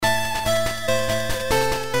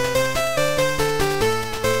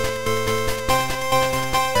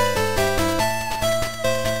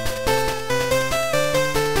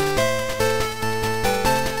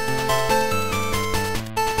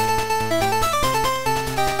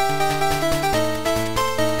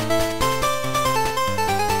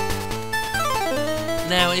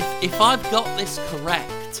Now, if I've got this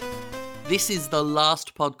correct, this is the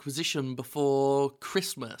last Podquisition before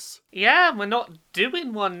Christmas. Yeah, we're not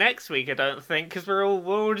doing one next week, I don't think, because we're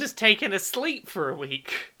all just taking a sleep for a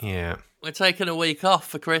week. Yeah. We're taking a week off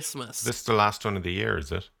for Christmas. This is the last one of the year,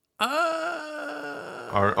 is it?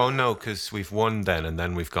 Or, oh no, because we've won then, and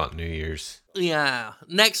then we've got New Year's. Yeah.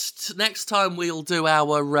 Next time we'll do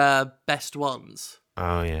our best ones.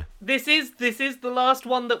 Oh, yeah. This is the last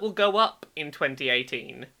one that will go up in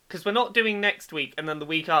 2018, because we're not doing next week, and then the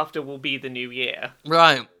week after will be the new year.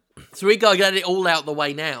 Right. So we gotta get it all out the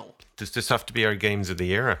way now. Does this have to be our Games of the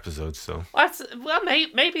Year episode, so?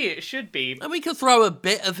 Maybe it should be. And we could throw a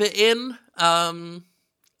bit of it in. I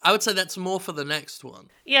would say that's more for the next one.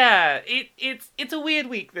 Yeah, it's a weird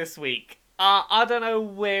week this week. I don't know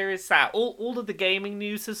where it's at. All of the gaming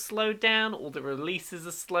news has slowed down. All the releases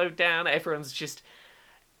have slowed down. Everyone's just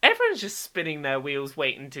spinning their wheels,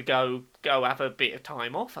 waiting to go have a bit of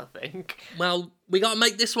time off, I think. Well, we got to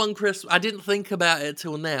make this one Christmas. I didn't think about it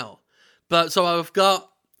till now. But so I've got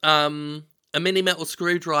a mini metal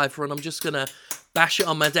screwdriver, and I'm just going to bash it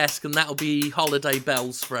on my desk, and that'll be holiday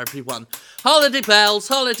bells for everyone. Holiday bells,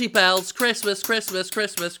 Christmas, Christmas,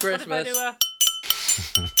 Christmas, Christmas. What if I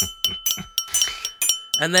do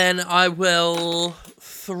And then I will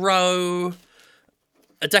throw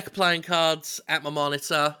a deck of playing cards at my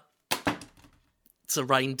monitor. It's a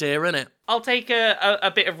reindeer, isn't it? I'll take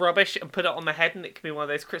a bit of rubbish and put it on my head, and it can be one of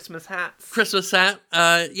those Christmas hats. Christmas hat,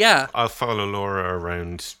 yeah. I'll follow Laura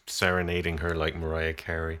around, serenading her like Mariah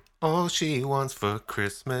Carey. All she wants for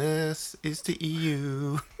Christmas is to eat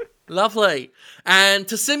you. Lovely. And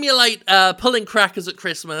to simulate pulling crackers at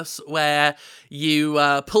Christmas, where you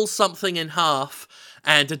pull something in half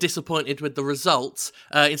and are disappointed with the results,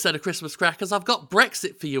 instead of Christmas crackers, I've got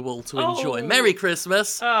Brexit for you all to enjoy. Oh. Merry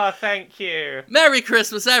Christmas. Oh, thank you. Merry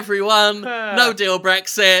Christmas, everyone. No deal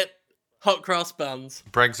Brexit. Hot cross buns.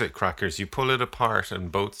 Brexit crackers, you pull it apart on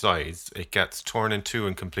both sides, it gets torn in two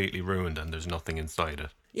and completely ruined, and there's nothing inside it.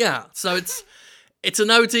 Yeah, so it's a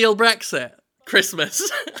no deal Brexit Christmas.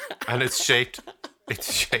 And it's shaped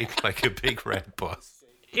like a big red bus.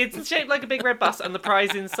 It's shaped like a big red bus, and the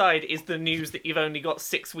prize inside is the news that you've only got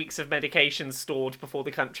 6 weeks of medication stored before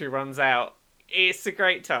the country runs out. It's a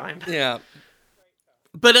great time. Yeah.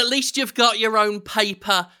 But at least you've got your own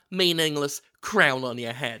paper, meaningless crown on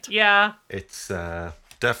your head. Yeah. It's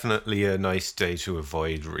definitely a nice day to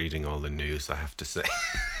avoid reading all the news, I have to say.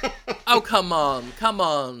 Oh, come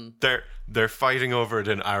on. They're fighting over it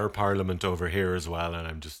in our parliament over here as well, and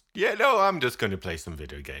I'm just going to play some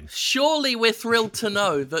video games. Surely we're thrilled to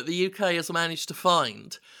know that the UK has managed to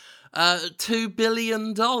find $2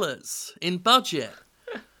 billion in budget.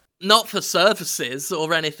 Not for services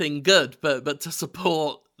or anything good, but to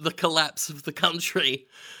support the collapse of the country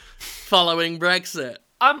following Brexit.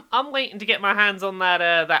 I'm waiting to get my hands on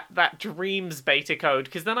that Dreams beta code,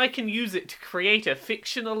 because then I can use it to create a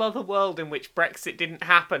fictional other world in which Brexit didn't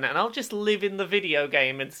happen, and I'll just live in the video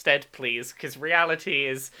game instead, please, because reality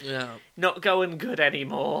is not going good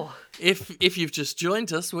anymore. If you've just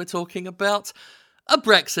joined us, we're talking about a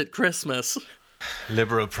Brexit Christmas.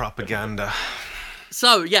 Liberal propaganda.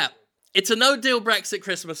 So, yeah, it's a no-deal Brexit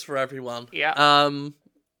Christmas for everyone. Yeah.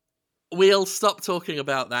 We'll stop talking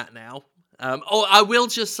about that now. I will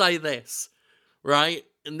just say this, right?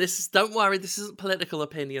 And don't worry, this isn't political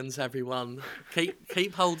opinions, everyone.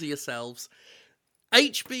 Keep hold of yourselves.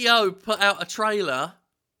 HBO put out a trailer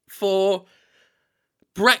for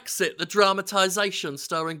Brexit, the dramatisation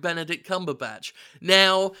starring Benedict Cumberbatch.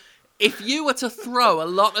 Now, if you were to throw a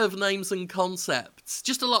lot of names and concepts,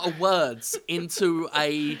 just a lot of words, into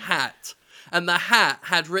a hat, and the hat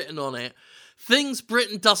had written on it, things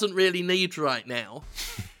Britain doesn't really need right now,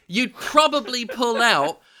 you'd probably pull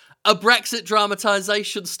out a Brexit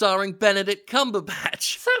dramatisation starring Benedict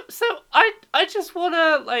Cumberbatch. So I just want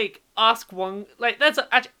to, ask one...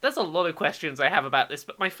 there's a lot of questions I have about this,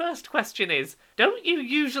 but my first question is, don't you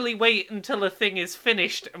usually wait until a thing is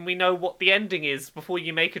finished and we know what the ending is before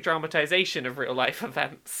you make a dramatisation of real-life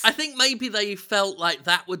events? I think maybe they felt like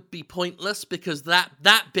that would be pointless, because that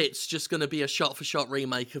bit's just going to be a shot-for-shot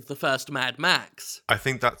remake of the first Mad Max. I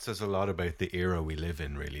think that says a lot about the era we live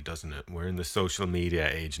in, really, doesn't it? We're in the social media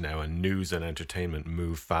age now, and news and entertainment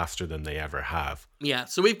move faster than they ever have. Yeah,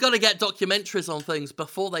 so we've got to get documentaries on things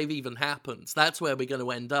before they've even happened. That's where we're going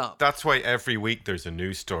to end up. That's why every week there's a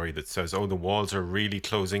news story that says, oh, the walls are really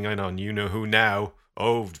closing in on you-know-who now.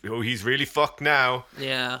 Oh, he's really fucked now.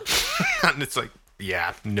 Yeah. And it's like,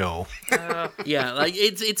 yeah, no. Yeah,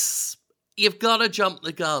 it's you've got to jump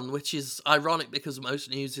the gun, which is ironic because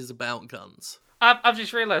most news is about guns. I've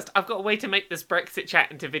just realised I've got a way to make this Brexit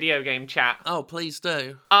chat into video game chat. Oh, please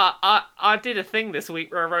do. I did a thing this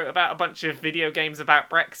week where I wrote about a bunch of video games about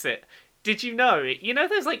Brexit. Did you know? You know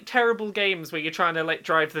those like terrible games where you're trying to like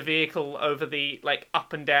drive the vehicle over the like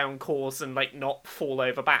up and down course and like not fall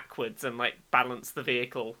over backwards and like balance the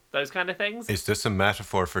vehicle, those kind of things? Is this a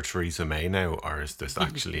metaphor for Theresa May now, or is this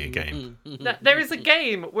actually a game? No, there is a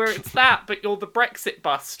game where it's that, but you're the Brexit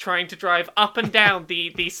bus trying to drive up and down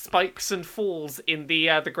the spikes and falls in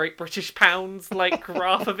the Great British Pound's like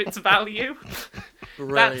graph of its value.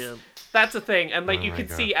 Brilliant. That's a thing, and like you can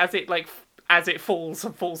see as it falls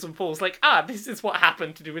and falls and falls, like, this is what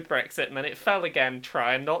happened to do with Brexit, and then it fell again.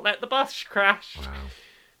 Try and not let the bus crash. Wow.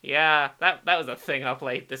 Yeah, that was a thing I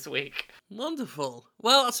played this week. Wonderful.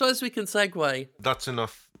 Well, I suppose we can segue. That's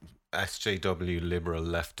enough SJW liberal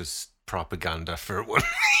leftist propaganda for 1 week.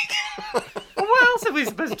 Well, what else are we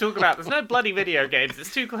supposed to talk about? There's no bloody video games.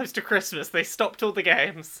 It's too close to Christmas. They stopped all the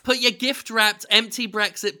games. Put your gift-wrapped empty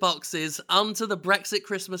Brexit boxes under the Brexit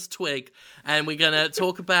Christmas twig, and we're going to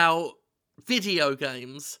talk about video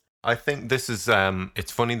games. I think this is,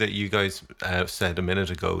 it's funny that you guys said a minute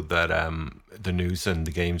ago that the news and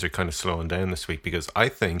the games are kind of slowing down this week, because I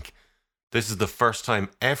think this is the first time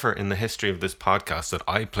ever in the history of this podcast that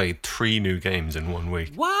I played 3 new games in 1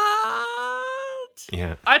 week. What?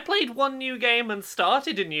 Yeah. I played 1 new game and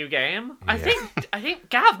started a new game. Yeah. I think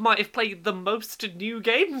Gav might have played the most new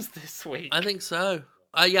games this week. I think so.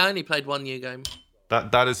 Yeah, I only played 1 new game.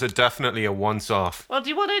 That is definitely a once-off. Well, do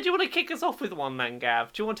you want to kick us off with one then,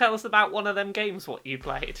 Gav? Do you want to tell us about one of them games, what you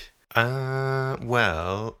played?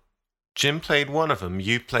 Well, Jim played one of them,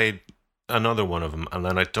 you played another one of them, and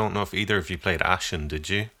then I don't know if either of you played Ashen, did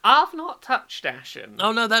you? I've not touched Ashen.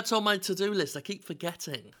 Oh no, that's on my to-do list. I keep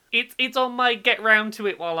forgetting. It's on my get round to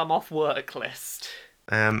it while I'm off work list.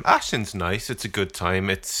 Ashen's nice, it's a good time.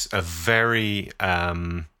 It's a very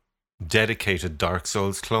dedicated Dark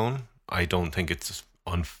Souls clone. I don't think it's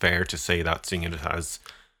unfair to say that, seeing it has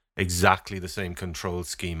exactly the same control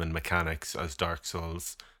scheme and mechanics as Dark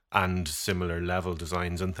Souls and similar level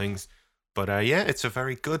designs and things. But yeah, it's a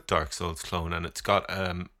very good Dark Souls clone, and it's got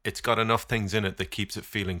enough things in it that keeps it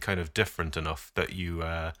feeling kind of different enough that you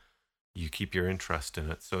keep your interest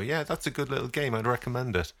in it. So yeah, that's a good little game. I'd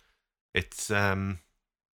recommend it. It's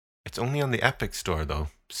only on the Epic Store though,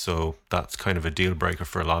 so that's kind of a deal breaker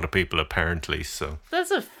for a lot of people apparently. So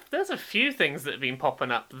there's a few things that have been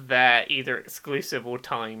popping up there, either exclusive or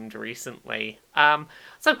timed recently.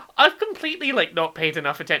 So I've completely not paid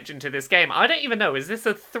enough attention to this game. I don't even know, is this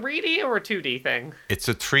a 3D or a 2D thing? It's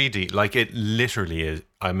a 3D, like it literally is.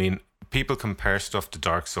 I mean, people compare stuff to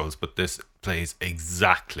Dark Souls, but this plays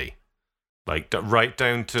exactly right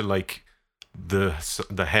down to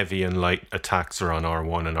the heavy and light attacks are on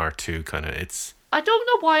R1 and R2 kind of. I don't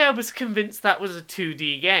know why I was convinced that was a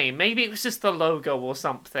 2D game. Maybe it was just the logo or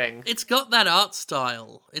something. It's got that art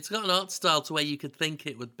style. It's got an art style to where you could think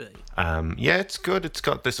it would be. Yeah, it's good. It's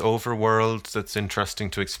got this overworld that's interesting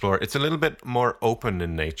to explore. It's a little bit more open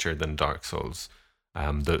in nature than Dark Souls.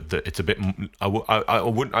 It's a bit.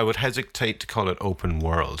 I would hesitate to call it open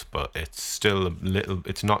world, but it's still a little.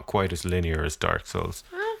 It's not quite as linear as Dark Souls.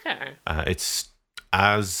 Okay. It's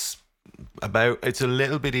a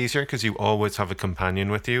little bit easier because you always have a companion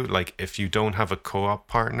with you. Like if you don't have a co-op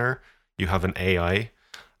partner, you have an AI.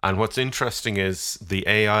 And what's interesting is the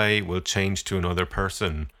AI will change to another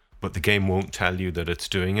person, but the game won't tell you that it's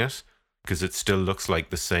doing it because it still looks like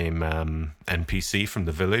the same NPC from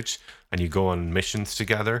the village, and you go on missions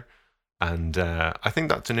together. And I think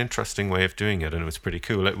that's an interesting way of doing it, and it was pretty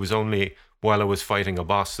cool. It was only while I was fighting a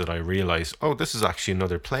boss that I realized, oh, this is actually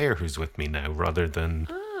another player who's with me now, rather than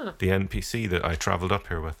the NPC that I travelled up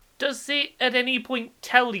here with. Does it at any point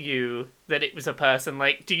tell you that it was a person?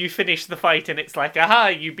 Like, do you finish the fight and it's like, aha,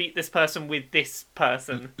 you beat this person with this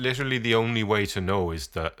person? Literally the only way to know is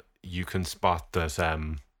that you can spot that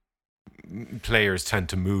players tend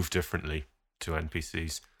to move differently to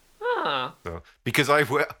NPCs. So, because I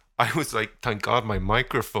was like, thank God my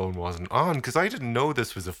microphone wasn't on, because I didn't know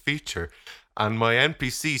this was a feature. And my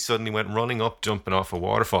NPC suddenly went running up, jumping off a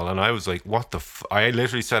waterfall. And I was like, what the I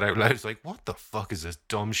literally said out loud, I was like, what the fuck is this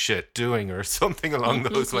dumb shit doing? Or something along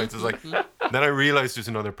those lines. I was like, then I realized there's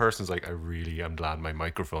another person. Like, I really am glad my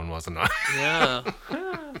microphone wasn't on. Yeah.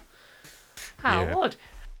 How odd.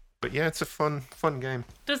 But yeah, it's a fun game.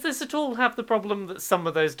 Does this at all have the problem that some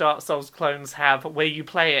of those Dark Souls clones have, where you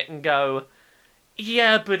play it and go,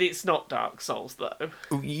 yeah, but it's not Dark Souls, though?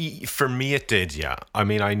 For me, it did, yeah. I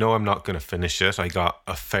mean, I know I'm not going to finish it. I got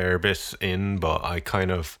a fair bit in, but I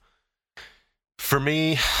kind of... For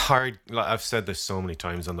me, like I've said this so many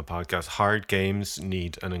times on the podcast, hard games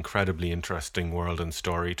need an incredibly interesting world and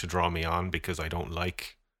story to draw me on because I don't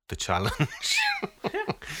like the challenge.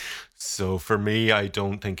 So for me, I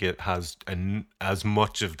don't think it has as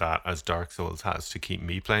much of that as Dark Souls has to keep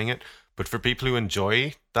me playing it. But for people who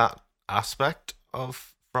enjoy that aspect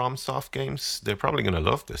of FromSoft games, they're probably going to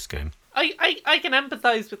love this game. I can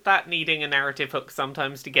empathize with that needing a narrative hook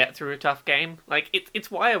sometimes to get through a tough game. Like,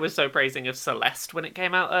 it's why I was so praising of Celeste when it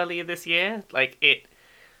came out earlier this year. Like,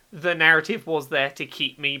 the narrative was there to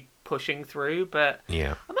keep me pushing through, but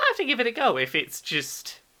yeah, I might have to give it a go if it's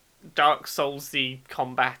just Dark Souls-y,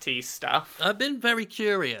 combat-y stuff. I've been very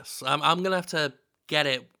curious. I'm going to have to get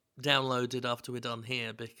it downloaded after we're done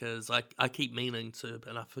here because I keep meaning to,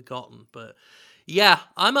 but I've forgotten. But yeah,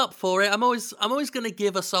 I'm up for it. I'm always going to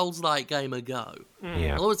give a Souls-like game a go.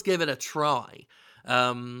 Yeah. I'll always give it a try.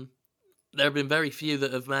 There have been very few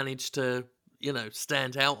that have managed to,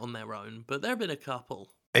 stand out on their own, but there have been a couple.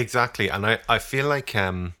 Exactly, and I feel like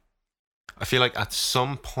at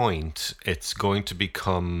some point it's going to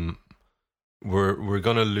become we're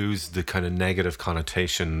going to lose the kind of negative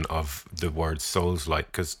connotation of the word Souls-like,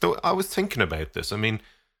 because I was thinking about this. I mean,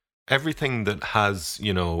 everything that has,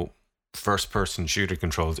 first-person shooter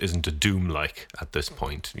controls isn't a Doom-like at this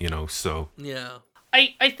point, so... Yeah.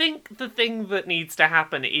 I think the thing that needs to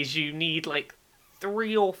happen is you need,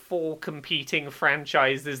 3 or 4 competing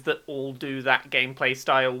franchises that all do that gameplay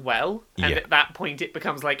style well. And at that point it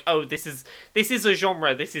becomes this is a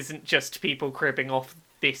genre, this isn't just people cribbing off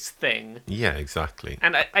this thing. Yeah, exactly.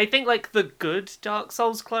 And I think, the good Dark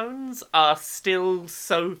Souls clones are still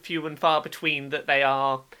so few and far between that they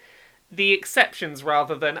are the exceptions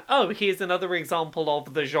rather than, here's another example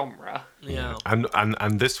of the genre. Yeah.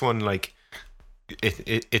 And this one,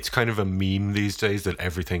 it's kind of a meme these days that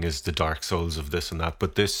everything is the Dark Souls of this and that,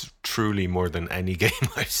 but this truly more than any game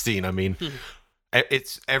I've seen. I mean,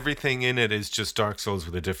 it's everything in it is just Dark Souls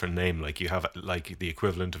with a different name. Like you have the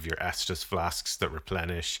equivalent of your Estus flasks that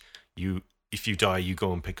replenish. If you die, you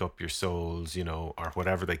go and pick up your souls, or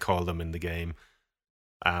whatever they call them in the game.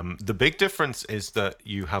 The big difference is that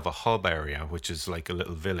you have a hub area, which is like a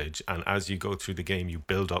little village, and as you go through the game, you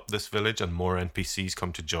build up this village, and more NPCs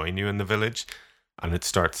come to join you in the village. And it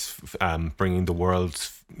starts bringing the world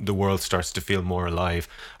starts to feel more alive.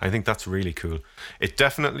 I think that's really cool. It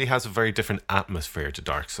definitely has a very different atmosphere to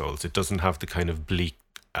Dark Souls. It doesn't have the kind of bleak,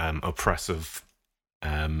 oppressive,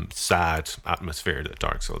 sad atmosphere that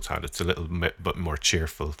Dark Souls had. It's a little bit more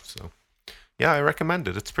cheerful. So, yeah, I recommend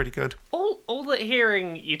it. It's pretty good. All that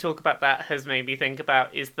hearing you talk about that has made me think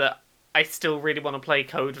about is that I still really want to play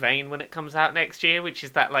Code Vein when it comes out next year, which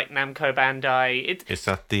is that Namco Bandai. Is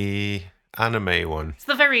that the anime one? It's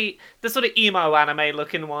the sort of emo anime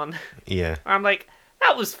looking one. Yeah. I'm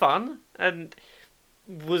that was fun and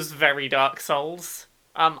was very Dark Souls.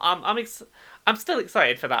 I'm still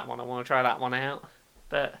excited for that one. I want to try that one out.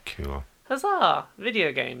 But cool. Huzzah!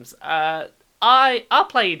 Video games. I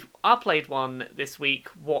played one this week.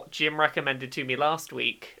 What Jim recommended to me last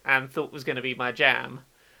week and thought was going to be my jam.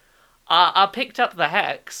 I picked up the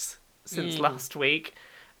Hex since last week,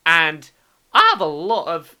 and I have a lot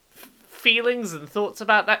of feelings and thoughts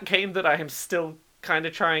about that game that I am still kind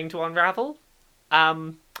of trying to unravel.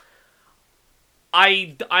 I'm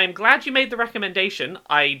glad you made the recommendation.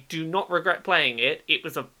 I do not regret playing it. It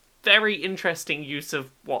was a very interesting use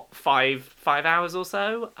of 5 hours or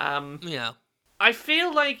so. Yeah. I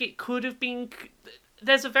feel like it could have been.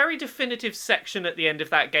 There's a very definitive section at the end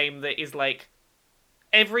of that game that is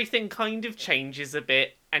everything kind of changes a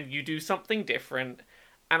bit and you do something different.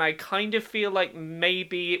 And I kind of feel like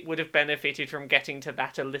maybe it would have benefited from getting to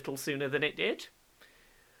that a little sooner than it did.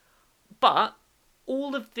 But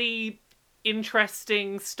all of the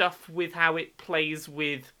interesting stuff with how it plays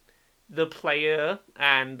with the player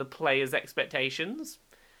and the player's expectations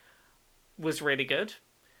was really good.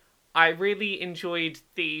 I really enjoyed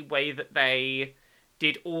the way that they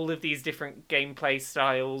did all of these different gameplay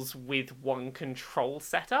styles with one control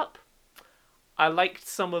setup. I liked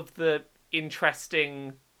some of the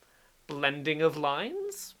interesting blending of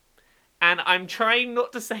lines, and I'm trying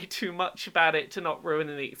not to say too much about it to not ruin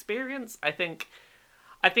the experience. I think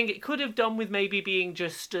it could have done with maybe being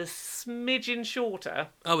just a smidgen shorter.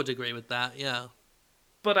 I would agree with that, yeah.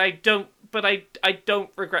 But I don't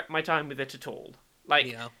regret my time with it at all.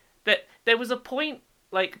 That there was a point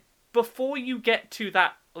before you get to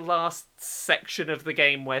that last section of the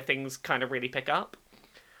game where things kind of really pick up.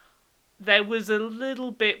 There was a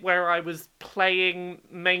little bit where I was playing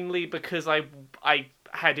mainly because I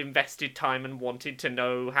had invested time and wanted to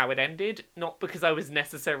know how it ended, not because I was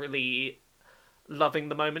necessarily loving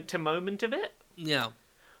the moment-to-moment of it. Yeah.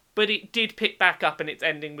 But it did pick back up, and its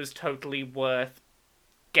ending was totally worth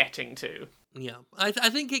getting to. Yeah. I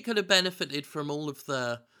think it could have benefited from all of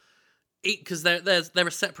the... Because there are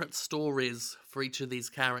separate stories for each of these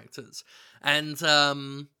characters. And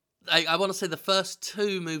I want to say the first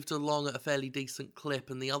two moved along at a fairly decent clip,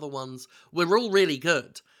 and the other ones were all really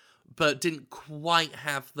good, but didn't quite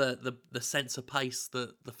have the sense of pace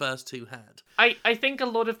that the first two had. I think a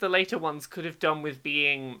lot of the later ones could have done with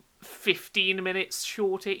being 15 minutes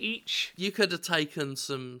shorter each. You could have taken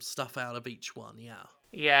some stuff out of each one, yeah.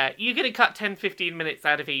 Yeah, you could have cut 10-15 minutes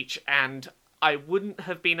out of each, and I wouldn't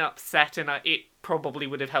have been upset, and it probably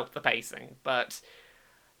would have helped the pacing. But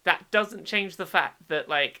that doesn't change the fact that,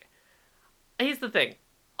 like... Here's the thing.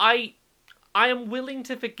 I am willing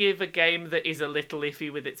to forgive a game that is a little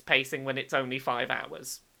iffy with its pacing when it's only 5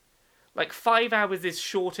 hours. Like, 5 hours is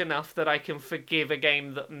short enough that I can forgive a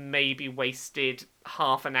game that maybe wasted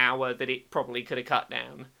half an hour that it probably could have cut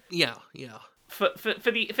down. Yeah, yeah. For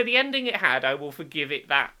the ending it had, I will forgive it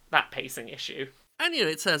that pacing issue. And, you know,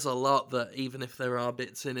 it says a lot that even if there are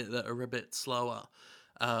bits in it that are a bit slower,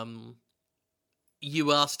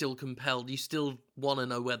 you are still compelled. You still want to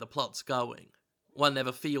know where the plot's going. One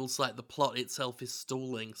never feels like the plot itself is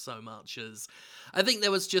stalling so much as... I think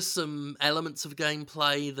there was just some elements of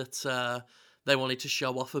gameplay that they wanted to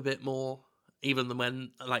show off a bit more, even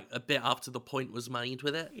when, like, a bit after the point was made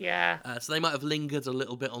with it. Yeah. So they might have lingered a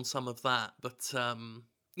little bit on some of that, but,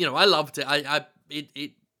 you know, I loved it.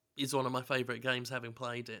 It is one of my favourite games, having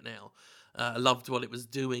played it now. I loved what it was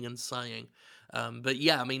doing and saying. But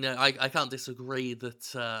yeah, I mean, I can't disagree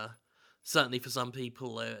that certainly for some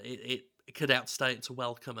people it could outstay its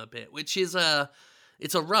welcome a bit, which is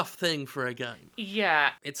it's a rough thing for a game.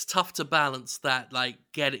 Yeah. It's tough to balance that, like,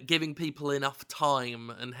 giving people enough time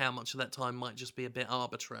and how much of that time might just be a bit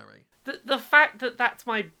arbitrary. The fact that that's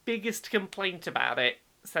my biggest complaint about it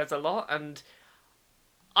says a lot, and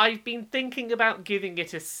I've been thinking about giving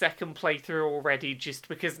it a second playthrough already, just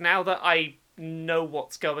because now that I know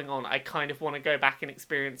what's going on, I kind of want to go back and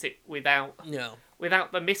experience it without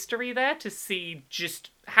the mystery there, to see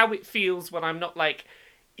just how it feels when I'm not like,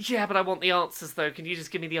 yeah, but I want the answers though, can you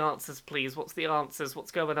just give me the answers please, what's the answers,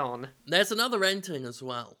 what's going on? There's another ending as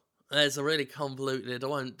well. There's a really convoluted, I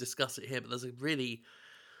won't discuss it here, but there's a really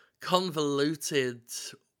convoluted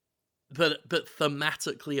but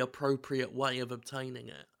thematically appropriate way of obtaining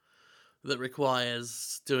it that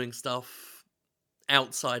requires doing stuff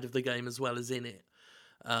outside of the game as well as in it.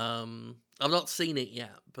 I've not seen it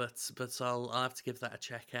yet, but I'll have to give that a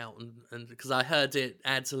check out, and because I heard it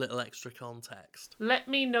adds a little extra context. Let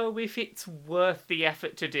me know if it's worth the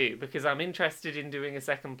effort to do, because I'm interested in doing a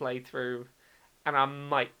second playthrough, and I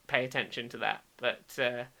might pay attention to that. But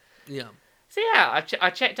yeah. So yeah, I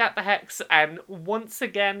checked out the Hex, and once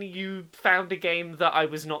again, you found a game that I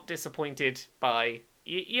was not disappointed by.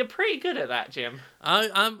 You're pretty good at that, Jim.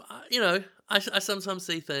 I'm you know, I sometimes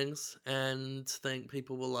see things and think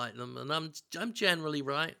people will like them, and I'm generally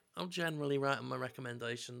right. I'm generally right on my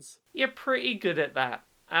recommendations. You're pretty good at that.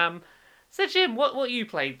 So Jim, what you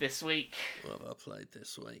played this week? What have I played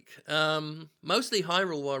this week? Mostly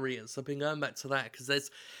Hyrule Warriors. I've been going back to that because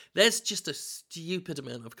there's just a stupid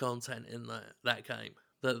amount of content in that game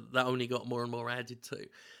that only got more and more added to.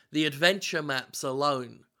 The adventure maps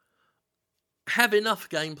alone have enough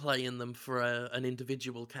gameplay in them for an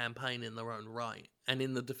individual campaign in their own right. And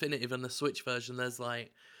in the definitive and the Switch version, there's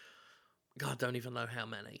like, God, I don't even know how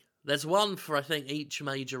many. There's one for, I think, each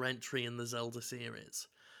major entry in the Zelda series.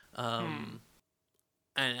 And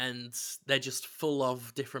they're just full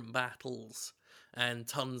of different battles and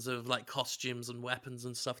tons of like costumes and weapons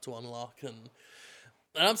and stuff to unlock. And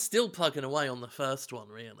I'm still plugging away on the first one,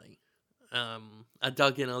 really. I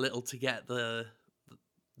dug in a little to get the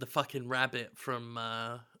fucking rabbit from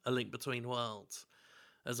A Link Between Worlds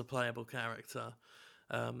as a playable character.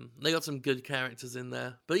 They got some good characters in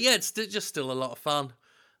there. But yeah, it's just still a lot of fun.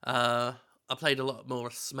 I played a lot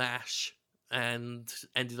more Smash and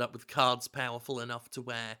ended up with cards powerful enough to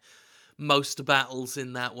where most battles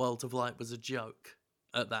in that World of Light was a joke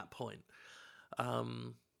at that point.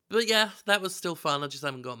 But yeah, that was still fun. I just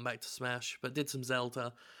haven't gotten back to Smash, but did some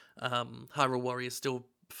Zelda. Hyrule Warriors still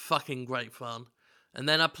fucking great fun. And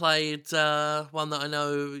then I played one that I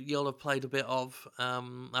know you'll have played a bit of.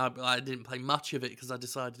 I didn't play much of it because I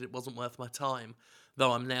decided it wasn't worth my time,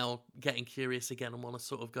 though I'm now getting curious again and want to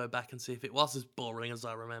sort of go back and see if it was as boring as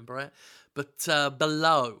I remember it. But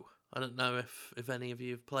Below, I don't know if any of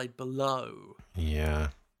you have played Below.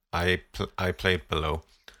 Yeah, I played Below.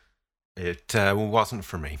 It wasn't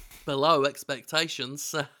for me. Below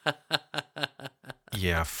expectations.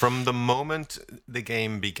 Yeah, from the moment the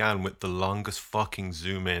game began with the longest fucking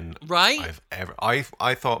zoom in Right? I've ever.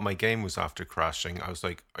 I thought my game was after crashing. I was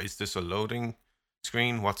like, is this a loading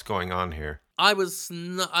screen? What's going on here? I was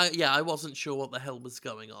I wasn't sure what the hell was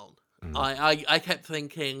going on. I kept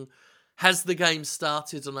thinking, has the game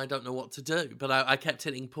started and I don't know what to do? But I kept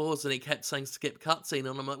hitting pause and it kept saying skip cutscene,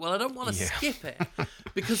 and I'm like, well, I don't want to Yeah. skip it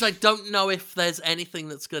because I don't know if there's anything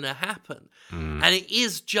that's going to happen. And it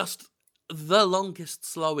is just the longest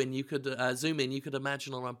slow in you could zoom in you could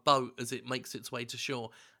imagine on a boat as it makes its way to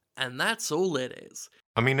shore, and that's all it is.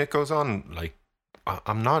 I mean, it goes on like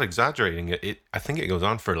I'm not exaggerating. I think it goes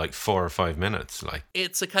on for like 4 or 5 minutes, like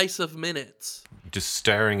It's a case of minutes. just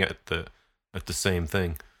staring at the same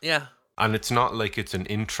thing. Yeah. And it's not like it's an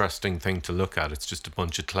interesting thing to look at. It's just a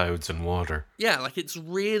bunch of clouds and water. Yeah, like it's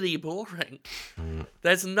really boring.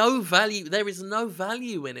 There is no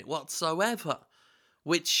value in it whatsoever,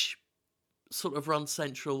 which sort of runs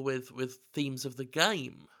central with themes of the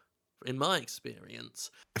game, in my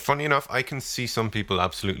experience. Funny enough, I can see some people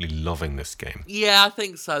absolutely loving this game. Yeah, I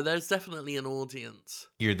think so. There's definitely an audience.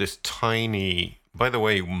 You're this tiny, by the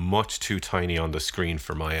way, much too tiny on the screen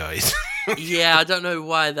for my eyes. Yeah, I don't know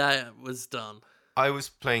why that was done. I was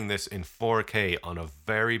playing this in 4K on a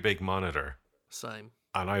very big monitor, Same.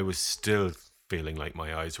 and I was still feeling like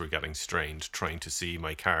my eyes were getting strained trying to see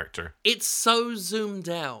my character. It's so zoomed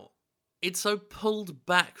out. It's so pulled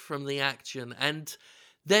back from the action, and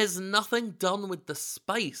there's nothing done with the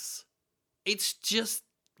space. It's just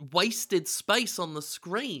wasted space on the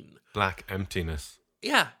screen. Black emptiness.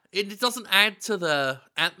 Yeah, it doesn't add to the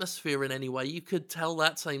atmosphere in any way. You could tell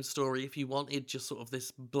that same story if you wanted just sort of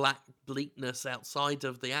this black bleakness outside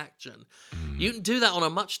of the action. You can do that on a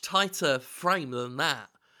much tighter frame than that.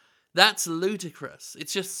 That's ludicrous.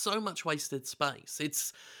 It's just so much wasted space.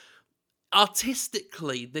 It's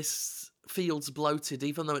artistically, this feels bloated,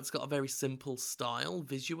 even though it's got a very simple style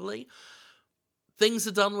visually. Things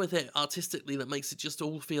are done with it artistically that makes it just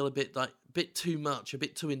all feel a bit too much, a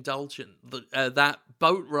bit too indulgent. That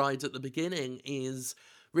boat ride at the beginning is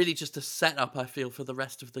really just a setup, I feel, for the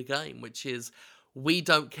rest of the game, which is we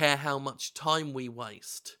don't care how much time we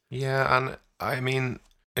waste. Yeah, and I mean,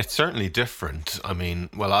 it's certainly different. I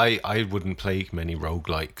mean, well, I wouldn't play many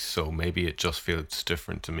roguelikes, so maybe it just feels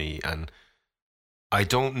different to me. And I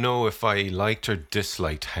don't know if I liked or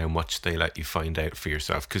disliked how much they let you find out for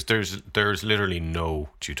yourself, because there's literally no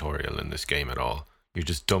tutorial in this game at all. You're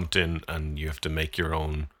just dumped in and you have to make your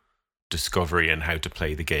own discovery in how to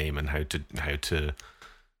play the game and how to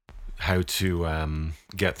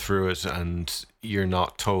get through it, and you're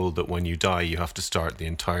not told that when you die you have to start the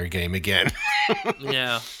entire game again.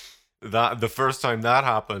 Yeah. That the first time that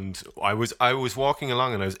happened, I was walking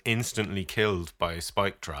along and I was instantly killed by a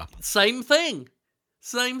spike trap. Same thing.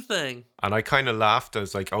 And I kind of laughed. I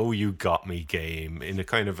was like, "Oh, you got me, game," in a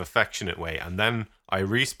kind of affectionate way. And then I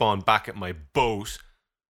respawned back at my boat,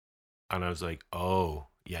 and I was like, "Oh,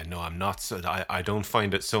 yeah, no, I'm not. So I don't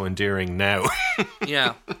find it so endearing now."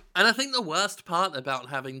 Yeah. And I think the worst part about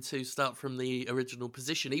having to start from the original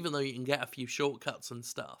position, even though you can get a few shortcuts and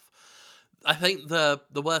stuff, I think the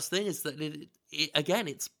worst thing is that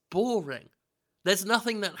it's boring. There's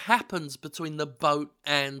nothing that happens between the boat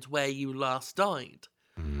and where you last died.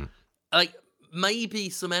 Like, maybe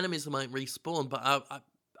some enemies might respawn, but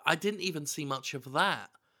I didn't even see much of that.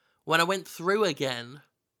 When I went through again,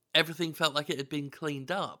 everything felt like it had been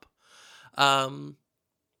cleaned up.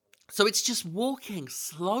 So it's just walking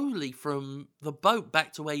slowly from the boat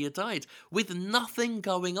back to where you died with nothing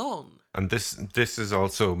going on. And this is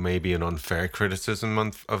also maybe an unfair criticism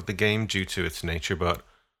of the game due to its nature, but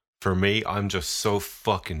for me, I'm just so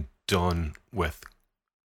fucking done with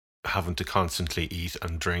having to constantly eat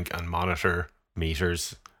and drink and monitor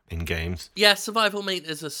meters in games. Yeah, survival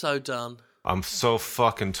meters are so done. I'm so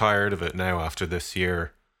fucking tired of it now after this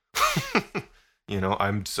year. You know,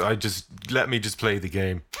 let me just play the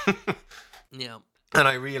game. Yeah. And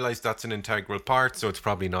I realize that's an integral part, so it's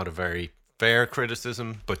probably not a very fair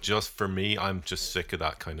criticism, but just for me, I'm just sick of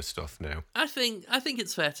that kind of stuff now. I think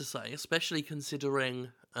it's fair to say, especially considering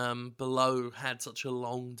Below had such a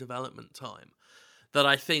long development time, that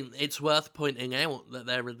I think it's worth pointing out that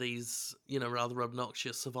there are these, rather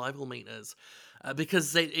obnoxious survival meters,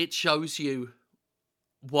 because it shows you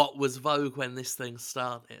what was vogue when this thing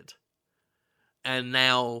started. And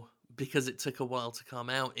now, because it took a while to come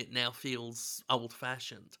out, it now feels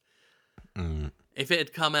old-fashioned. If it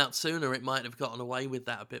had come out sooner, it might have gotten away with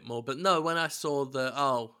that a bit more. But no, when I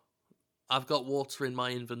saw I've got water in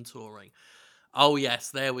my inventory, Oh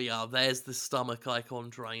yes, there we are. There's the stomach icon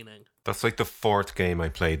draining. That's like the 4th game I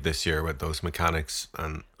played this year with those mechanics,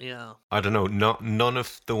 and Yeah. I don't know, none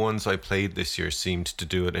of the ones I played this year seemed to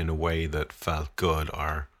do it in a way that felt good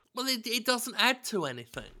or... Well, it doesn't add to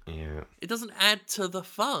anything. Yeah. It doesn't add to the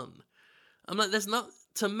fun. I'm like,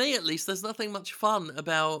 to me at least, there's nothing much fun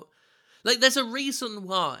about, like, there's a reason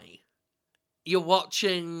why you're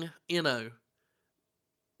watching,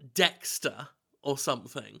 Dexter or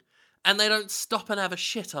something, and they don't stop and have a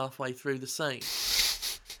shit halfway through the scene.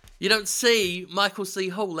 You don't see Michael C.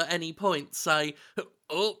 Hall at any point say,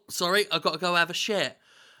 "Oh, sorry, I've got to go have a shit."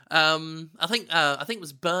 I think it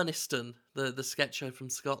was Burniston, the sketch show from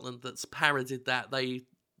Scotland, that's parodied that. They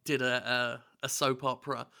did a soap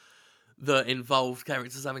opera that involved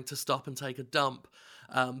characters having to stop and take a dump.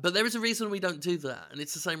 But there is a reason we don't do that, and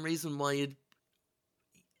it's the same reason why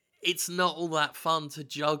it's not all that fun to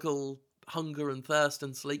juggle hunger and thirst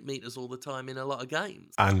and sleep meters all the time in a lot of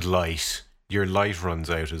games. And light. Your light runs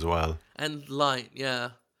out as well. And light, yeah.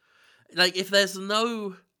 Like, if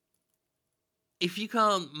you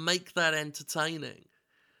can't make that entertaining,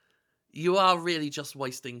 you are really just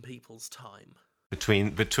wasting people's time.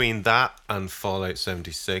 Between that and Fallout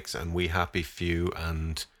 76 and We Happy Few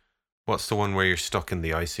and what's the one where you're stuck in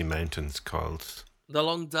the icy mountains called? The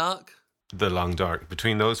Long Dark? The Long Dark.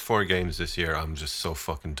 Between those 4 games this year, I'm just so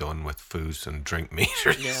fucking done with food and drink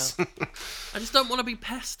meters. Yeah. I just don't want to be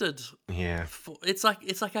pestered. Yeah. It's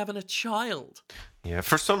like having a child. Yeah.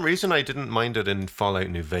 For some reason, I didn't mind it in Fallout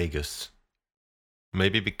New Vegas.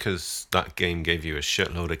 Maybe because that game gave you a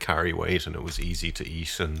shitload of carry weight and it was easy to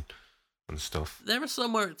eat and stuff. There are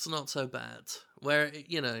some where it's not so bad. Where,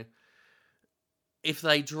 if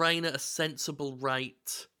they drain at a sensible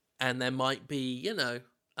rate and there might be,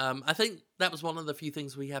 I think that was one of the few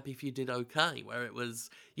things We Happy Few did okay, where it was,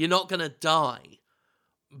 you're not going to die,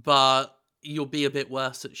 but you'll be a bit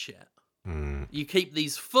worse at shit. You keep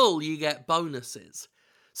these full, you get bonuses.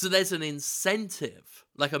 So there's an incentive,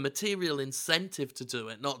 like a material incentive to do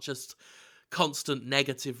it, not just constant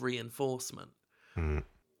negative reinforcement.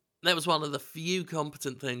 That was one of the few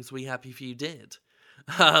competent things We Happy Few did.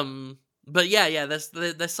 But yeah,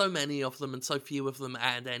 there's so many of them, and so few of them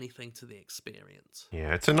add anything to the experience.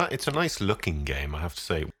 Yeah, it's a nice looking game, I have to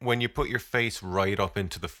say. When you put your face right up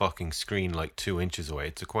into the fucking screen, like 2 inches away,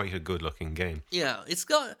 it's quite a good looking game. Yeah, it's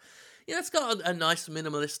got a nice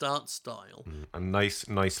minimalist art style, a nice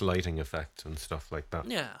lighting effect and stuff like that.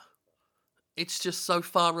 Yeah, it's just so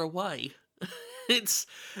far away. It's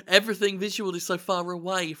everything visual is so far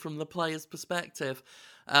away from the player's perspective,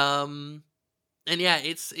 and yeah,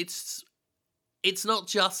 it's not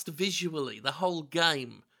just visually. The whole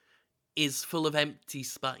game is full of empty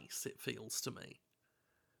space, it feels to me.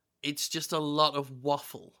 It's just a lot of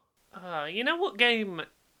waffle. You know what game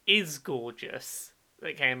is gorgeous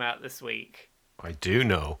that came out this week? I do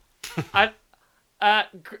know.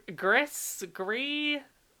 Gris?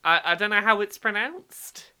 I don't know how it's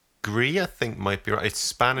pronounced. Gris, I think, might be right. It's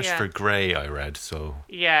Spanish for grey, I read, so...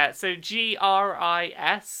 Yeah, so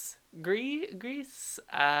Gris? Gris?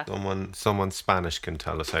 Someone Spanish can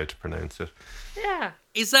tell us how to pronounce it. Yeah.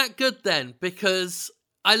 Is that good then? Because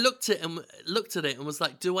I looked at it and was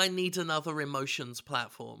like, do I need another emotions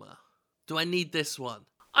platformer? Do I need this one?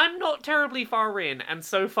 I'm not terribly far in, and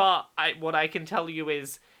so far, what I can tell you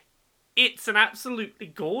is, it's an absolutely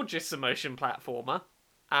gorgeous emotion platformer.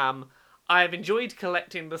 I've enjoyed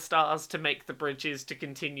collecting the stars to make the bridges to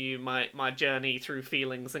continue my journey through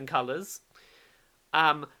feelings and colours.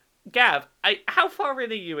 Gav, how far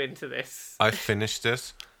in are you into this? I finished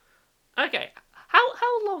it. Okay,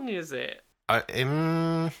 how long is it?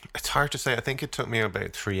 It's hard to say. I think it took me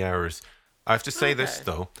about 3 hours. I have to say this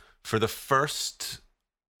though. For the first,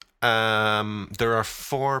 there are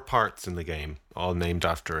 4 parts in the game, all named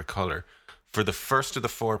after a color. For the first of the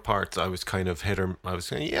 4 parts, I was kind of I was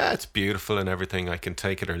saying, yeah, it's beautiful and everything. I can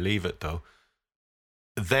take it or leave it though.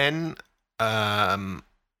 Then, from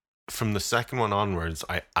the second one onwards,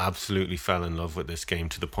 I absolutely fell in love with this game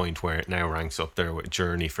to the point where it now ranks up there with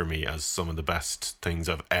Journey for me as some of the best things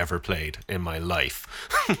I've ever played in my life.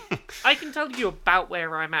 I can tell you about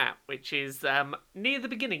where I'm at, which is near the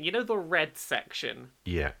beginning. You know the red section?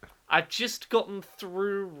 Yeah. I've just gotten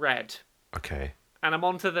through red. Okay. And I'm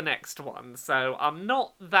on to the next one, so I'm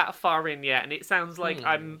not that far in yet, and it sounds like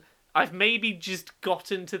I've maybe just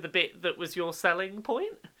gotten to the bit that was your selling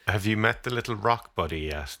point. Have you met the little rock buddy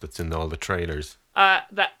yet that's in all the trailers?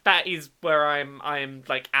 That is where I'm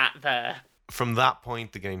like at there. From that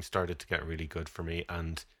point, the game started to get really good for me,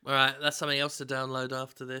 and... Alright, that's something else to download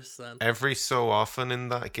after this, then. Every so often in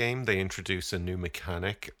that game, they introduce a new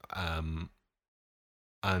mechanic,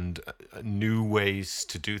 and new ways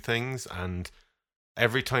to do things, and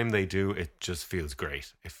every time they do, it just feels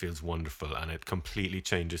great. It feels wonderful, and it completely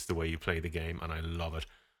changes the way you play the game, and I love it.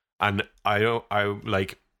 And I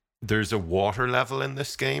like, there's a water level in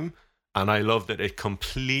this game, and I love that it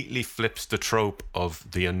completely flips the trope of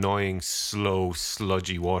the annoying, slow,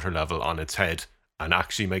 sludgy water level on its head, and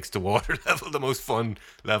actually makes the water level the most fun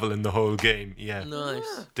level in the whole game. Yeah.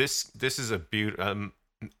 Nice. This is a beautiful.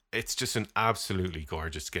 It's just an absolutely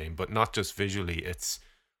gorgeous game, but not just visually. It's,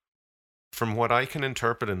 from what I can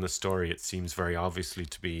interpret in the story, it seems very obviously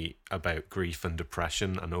to be about grief and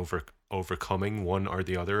depression and overcoming one or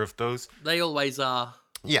the other of those. They always are.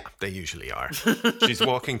 Yeah, they usually are. She's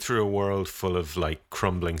walking through a world full of like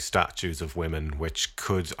crumbling statues of women, which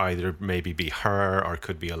could either maybe be her or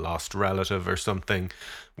could be a lost relative or something,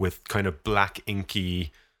 with kind of black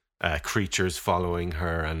inky creatures following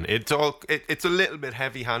her, and it's a little bit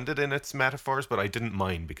heavy-handed in its metaphors, but I didn't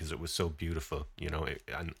mind because it was so beautiful, you know.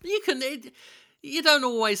 You don't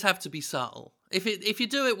always have to be subtle. If you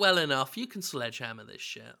do it well enough, you can sledgehammer this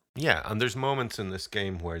shit. Yeah, and there's moments in this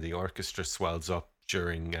game where the orchestra swells up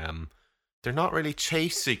during they're not really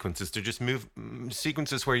chase sequences, they're just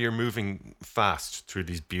sequences where you're moving fast through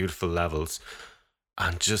these beautiful levels,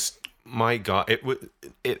 and just, my God,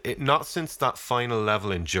 it not since that final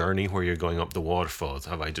level in Journey where you're going up the waterfalls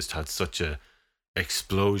have I just had such a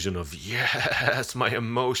explosion of yes, my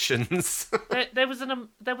emotions. there was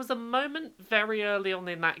a moment very early on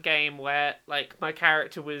in that game where like my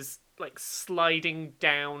character was like sliding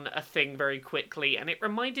down a thing very quickly, and it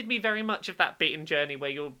reminded me very much of that bit in Journey where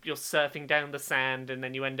you're surfing down the sand and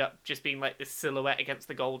then you end up just being like this silhouette against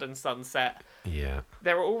the golden sunset. Yeah,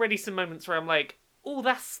 there are already some moments where I'm like, oh,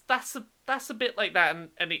 that's a bit like that,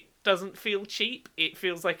 and it doesn't feel cheap. It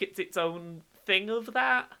feels like it's its own thing of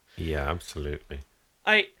that. Yeah, absolutely.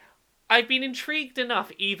 I've been intrigued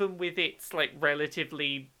enough, even with its like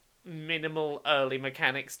relatively minimal early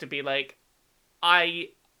mechanics, to be like,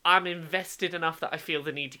 I'm invested enough that I feel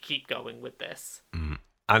the need to keep going with this.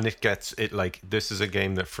 And this is a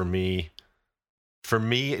game that for me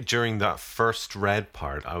during that first red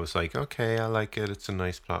part, I was like, okay, I like it. It's a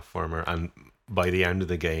nice platformer, and by the end of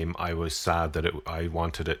the game, I was sad that I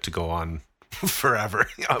wanted it to go on forever.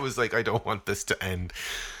 I was like, I don't want this to end.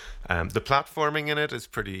 The platforming in it is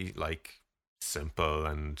pretty like simple,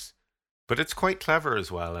 but it's quite clever as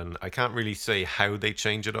well. And I can't really say how they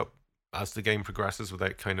change it up as the game progresses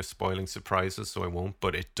without kind of spoiling surprises, so I won't.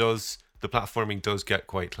 But it does. The platforming does get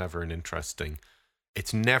quite clever and interesting.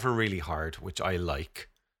 It's never really hard, which I like.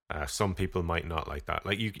 Some people might not like that.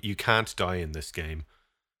 Like you can't die in this game.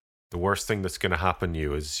 The worst thing that's going to happen to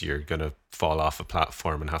you is you're going to fall off a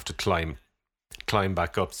platform and have to climb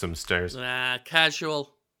back up some stairs.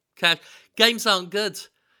 Casual. Games aren't good.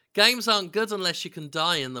 Games aren't good unless you can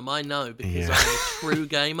die in them. I know, because I'm a true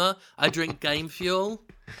gamer. I drink Game Fuel.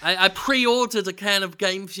 I pre-ordered a can of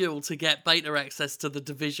Game Fuel to get beta access to The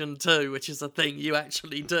Division 2, which is a thing you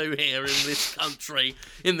actually do here in this country,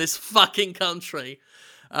 in this fucking country.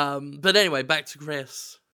 But anyway, back to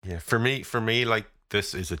Chris. Yeah, for me, like,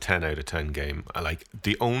 this is a 10 out of 10 game. I like,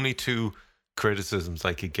 the only two criticisms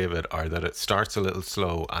I could give it are that it starts a little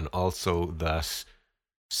slow, and also that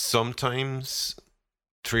sometimes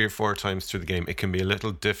 3 or 4 times through the game it can be a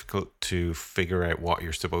little difficult to figure out what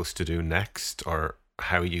you're supposed to do next or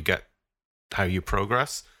how you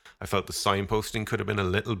progress. I felt the signposting could have been a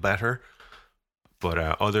little better, but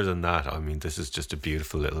other than that, I mean, this is just a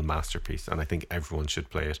beautiful little masterpiece, and I think everyone should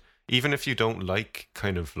play it. Even if you don't like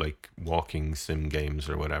kind of like walking sim games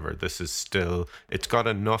or whatever, this is still, it's got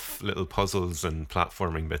enough little puzzles and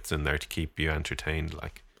platforming bits in there to keep you entertained.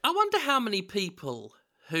 Like, I wonder how many people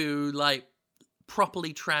who like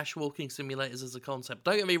properly trash walking simulators as a concept.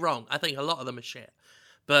 Don't get me wrong, I think a lot of them are shit.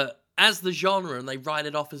 But as the genre, and they write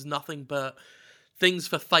it off as nothing but things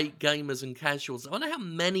for fake gamers and casuals, I wonder how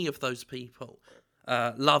many of those people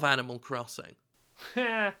love Animal Crossing.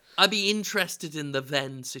 I'd be interested in the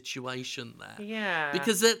then situation there. Yeah.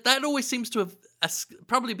 Because that always seems to have,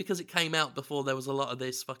 probably because it came out before there was a lot of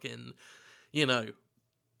this fucking, you know,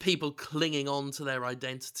 people clinging on to their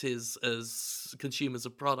identities as consumers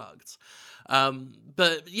of products.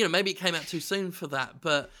 But, you know, maybe it came out too soon for that.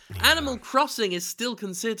 But Animal Crossing is still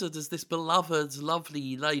considered as this beloved,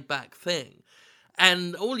 lovely, laid-back thing.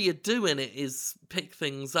 And all you do in it is pick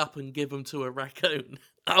things up and give them to a raccoon.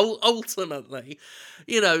 Ultimately,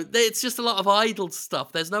 you know, it's just a lot of idle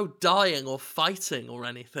stuff. There's no dying or fighting or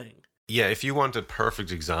anything. Yeah, if you want a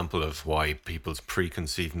perfect example of why people's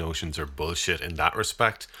preconceived notions are bullshit in that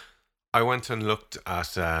respect, I went and looked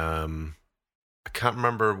at, I can't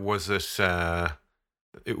remember, was it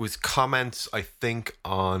It was comments, I think,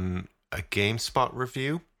 on a GameSpot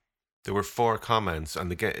review. There were 4 comments,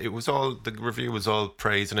 and the review was all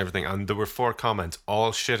praise and everything, and there were 4 comments,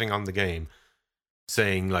 all shitting on the game,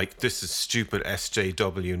 saying like, "This is stupid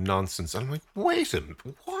SJW nonsense." I'm like, wait a minute,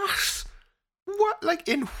 what? What? Like,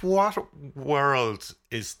 in what world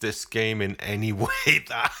is this game in any way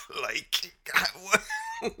that, like,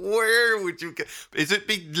 where would you get? Is it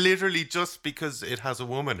literally just because it has a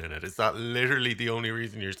woman in it? Is that literally the only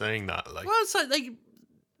reason you're saying that? Like, Well, it's like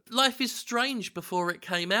Life is Strange, before it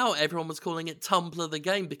came out, everyone was calling it Tumblr the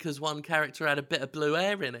game because one character had a bit of blue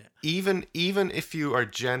hair in it. even if you are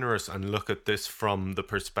generous and look at this from the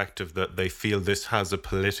perspective that they feel this has a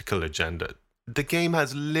political agenda, the game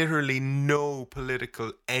has literally no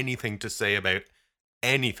political anything to say about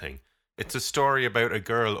anything. It's a story about a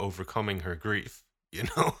girl overcoming her grief, you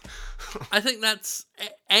know? I think that's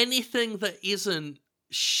anything that isn't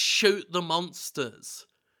shoot the monsters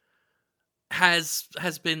has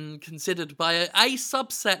been considered by a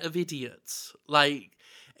subset of idiots. Like,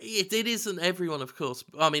 it isn't everyone, of course.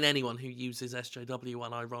 I mean, anyone who uses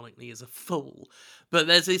SJW1 ironically is a fool. But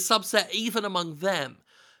there's a subset even among them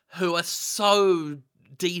who are so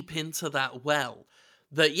deep into that well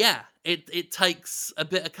that, yeah, it takes a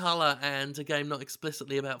bit of colour and a game not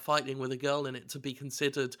explicitly about fighting with a girl in it to be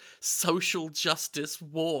considered social justice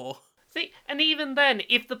war. See, and even then,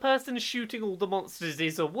 if the person shooting all the monsters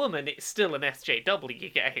is a woman, it's still an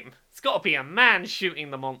SJW game. It's got to be a man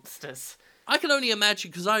shooting the monsters. I can only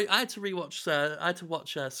imagine, because I had to rewatch, I had to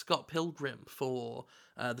watch Scott Pilgrim for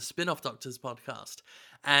the Spin-Off Doctors podcast,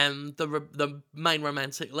 and the main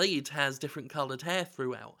romantic lead has different coloured hair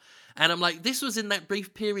throughout. And I'm like, this was in that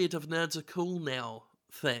brief period of nerds are cool now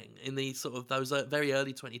thing, in the sort of those very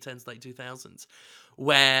early 2010s, late 2000s,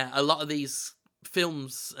 where a lot of these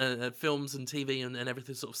films and TV and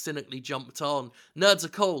everything sort of cynically jumped on. Nerds are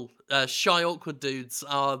cool. Shy, awkward dudes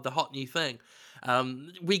are the hot new thing.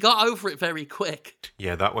 We got over it very quick.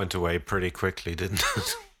 Yeah, that went away pretty quickly, didn't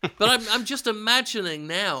it? But I'm just imagining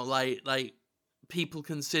now, like people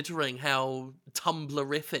considering how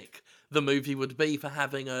Tumblrific the movie would be for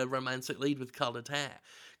having a romantic lead with coloured hair.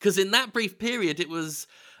 Because in that brief period, it was,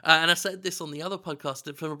 and I said this on the other podcast,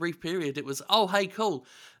 that for a brief period, it was, oh, hey, cool.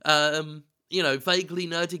 Vaguely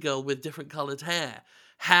nerdy girl with different coloured hair.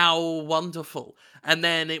 How wonderful. And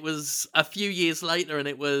then it was a few years later and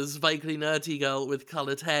it was vaguely nerdy girl with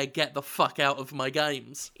coloured hair, get the fuck out of my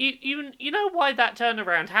games. You know why that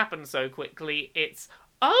turnaround happened so quickly? It's,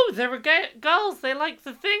 oh, there are girls, they like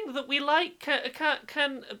the thing that we like,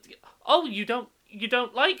 oh, you don't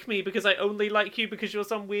like me because I only like you because you're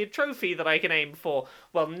some weird trophy that I can aim for.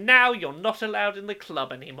 Well, now you're not allowed in the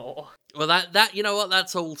club anymore. Well, that you know what?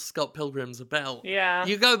 That's all Scott Pilgrim's about. Yeah.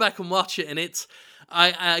 You go back and watch it, and it's...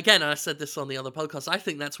 I said this on the other podcast, I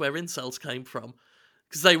think that's where incels came from.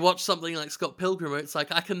 Because they watch something like Scott Pilgrim, where it's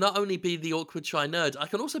like, I can not only be the awkward shy nerd, I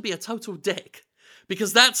can also be a total dick.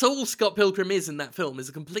 Because that's all Scott Pilgrim is in that film, is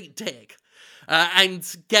a complete dick. And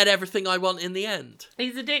get everything I want in the end.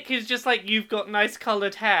 He's a dick who's just like, you've got nice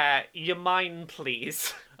coloured hair, you're mine,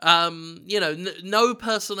 please. No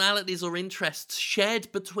personalities or interests shared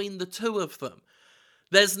between the two of them.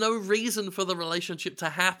 There's no reason for the relationship to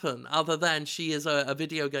happen other than she is a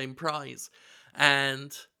video game prize.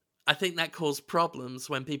 And I think that caused problems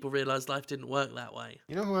when people realised life didn't work that way.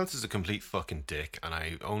 You know who else is a complete fucking dick, and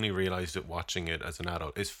I only realised it watching it as an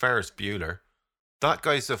adult, is Ferris Bueller. That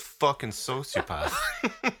guy's a fucking sociopath.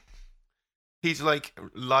 He's like,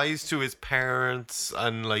 lies to his parents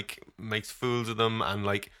and like makes fools of them and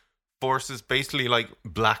like forces, basically like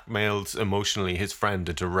blackmails emotionally his friend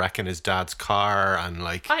into wrecking his dad's car and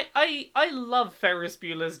like... I love Ferris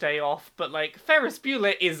Bueller's Day Off, but like, Ferris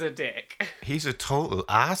Bueller is a dick. He's a total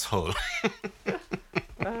asshole.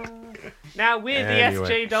 Now we're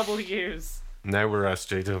Anyway. the SJWs. Now we're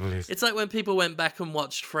SJWs. It's like when people went back and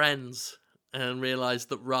watched Friends and realised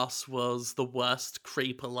that Ross was the worst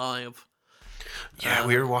creep alive. Yeah,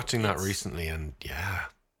 we were watching that recently, and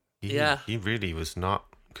he really was not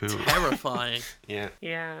cool. Terrifying.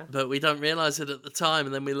 Yeah. But we don't realise it at the time,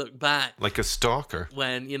 and then we look back Like a stalker.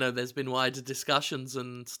 when, there's been wider discussions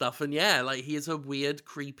and stuff, and he is a weird,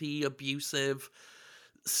 creepy, abusive,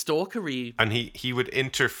 stalkery. And he would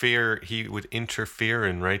interfere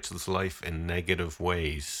in Rachel's life in negative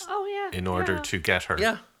ways Oh yeah. in order to get her.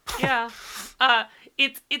 Yeah. Yeah.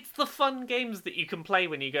 It's the fun games that you can play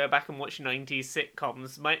when you go back and watch 90s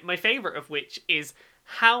sitcoms. My favourite of which is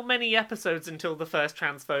how many episodes until the first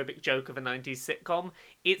transphobic joke of a 90s sitcom?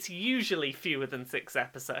 It's usually fewer than 6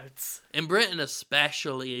 episodes. In Britain,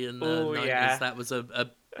 especially in the 90s, yeah. that was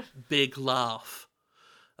a big laugh.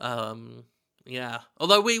 Yeah.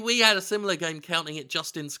 Although we had a similar game, counting it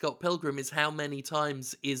just in Scott Pilgrim, is how many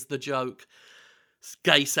times is the joke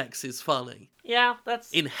gay sex is funny. Yeah,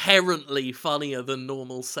 that's... Inherently funnier than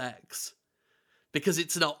normal sex. Because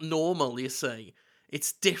it's not normal, you see.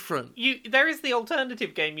 It's different. There is the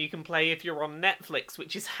alternative game you can play if you're on Netflix,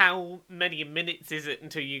 which is how many minutes is it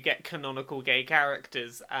until you get canonical gay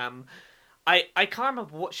characters. I can't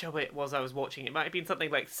remember what show it was I was watching. It might have been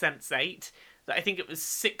something like Sense8. That I think it was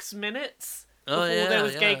 6 minutes before there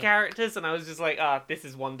was gay characters, and I was just like, this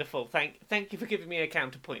is wonderful. Thank you for giving me a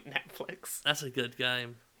counterpoint, Netflix. That's a good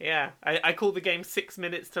game. Yeah, I call the game 6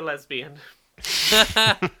 Minutes to Lesbian.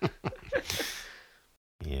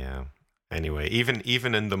 Yeah. Anyway,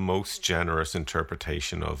 even in the most generous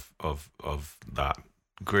interpretation of that,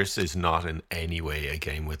 Gris is not in any way a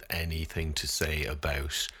game with anything to say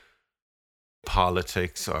about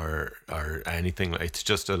politics or anything. It's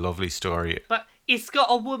just a lovely story. But it's got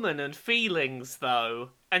a woman and feelings,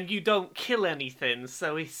 though, and you don't kill anything,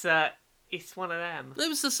 so it's one of them. It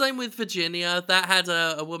was the same with Virginia. That had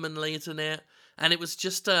a woman lead in it, and it was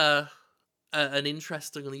just an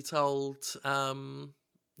interestingly told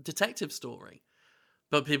detective story.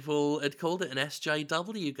 But people had called it an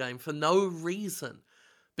SJW game for no reason,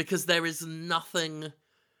 because there is nothing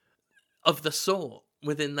of the sort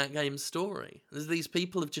within that game's story. These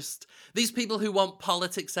people who want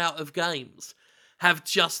politics out of games have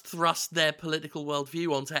just thrust their political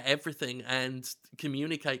worldview onto everything and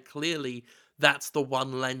communicate clearly that's the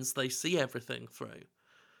one lens they see everything through.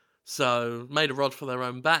 So, made a rod for their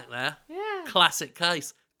own back there. Yeah. Classic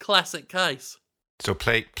case. So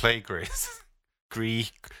play Gris.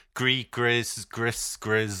 Gris,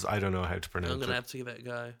 I don't know how to pronounce it. I'm going to have to give it a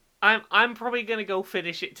go. I'm probably going to go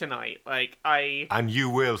finish it tonight. And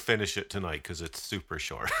you will finish it tonight, because it's super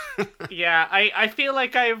short. Yeah, I feel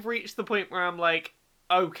like I have reached the point where I'm like,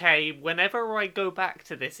 okay, whenever I go back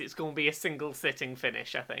to this, it's going to be a single sitting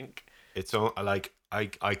finish, I think. It's all, like,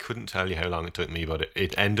 I couldn't tell you how long it took me, but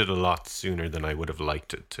it ended a lot sooner than I would have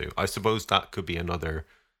liked it to. I suppose that could be another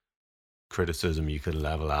criticism you could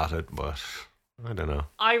level at it, but I don't know.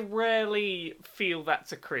 I rarely feel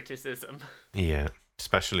that's a criticism. Yeah,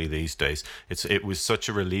 especially these days. It was such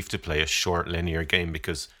a relief to play a short linear game,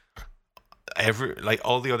 because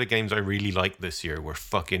all the other games I really liked this year were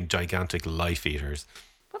fucking gigantic life eaters.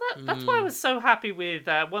 Well, that's why I was so happy with...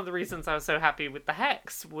 one of the reasons I was so happy with the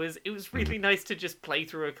Hex was it was really nice to just play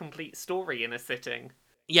through a complete story in a sitting.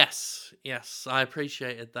 Yes, I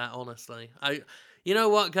appreciated that, honestly. You know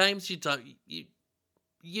what, games, you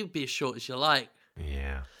be as short as you like.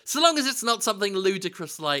 Yeah. So long as it's not something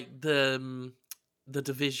ludicrous like the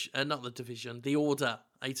Division, not the Division, The Order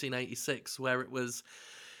 1886, where it was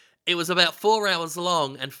about 4 hours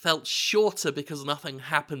long and felt shorter because nothing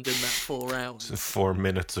happened in that 4 hours. 4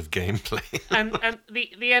 minutes of gameplay. and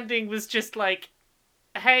the ending was just like,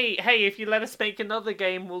 hey, if you let us make another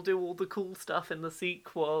game, we'll do all the cool stuff in the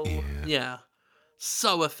sequel. Yeah.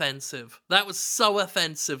 So offensive. That was so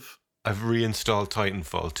offensive. I've reinstalled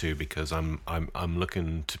Titanfall 2 because I'm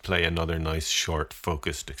looking to play another nice, short,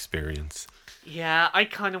 focused experience. Yeah, I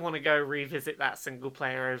kind of want to go revisit that single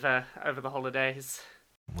player over the holidays.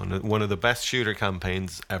 One of the best shooter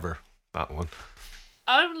campaigns ever, that one.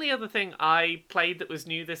 Only other thing I played that was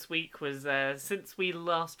new this week was, since we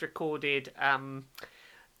last recorded,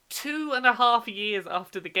 2.5 years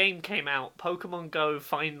after the game came out, Pokemon Go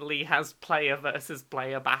finally has player versus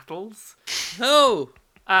player battles. Oh!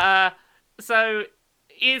 So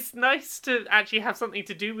it's nice to actually have something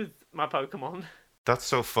to do with my Pokemon. That's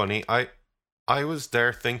so funny. I was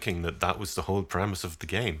there thinking that was the whole premise of the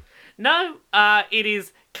game. No, it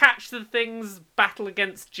is catch the things, battle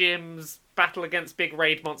against gyms, battle against big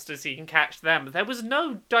raid monsters so you can catch them. There was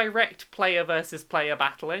no direct player versus player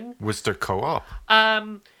battling. Was there co-op?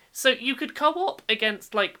 So you could co-op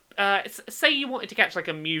against, say you wanted to catch, a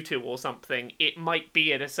Mewtwo or something. It might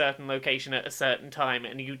be at a certain location at a certain time,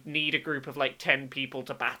 and you'd need a group of, 10 people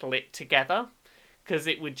to battle it together, because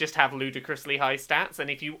it would just have ludicrously high stats, and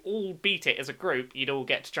if you all beat it as a group, you'd all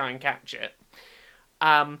get to try and catch it.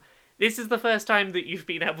 This is the first time that you've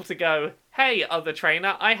been able to go, hey, other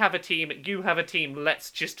trainer, I have a team, you have a team,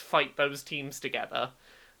 let's just fight those teams together.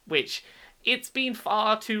 Which... it's been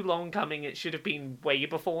far too long coming. It should have been way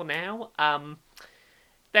before now.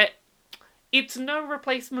 It's no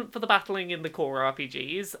replacement for the battling in the core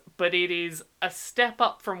RPGs, but it is a step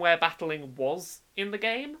up from where battling was in the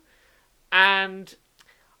game. And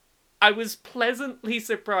I was pleasantly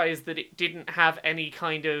surprised that it didn't have any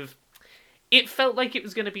kind of... it felt like it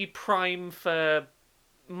was going to be prime for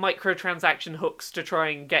microtransaction hooks to try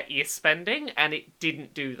and get you spending, and it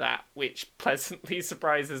didn't do that, which pleasantly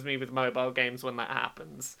surprises me with mobile games when that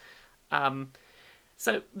happens.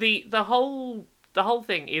 So the whole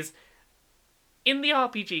thing is, in the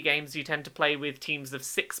RPG games, you tend to play with teams of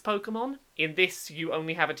 6 Pokemon. In this, you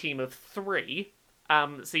only have a team of 3.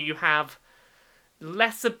 So you have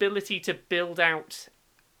less ability to build out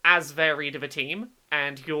as varied of a team,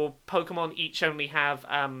 and your Pokemon each only have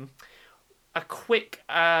a quick,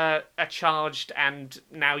 a charged, and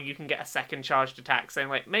now you can get a second charged attack. So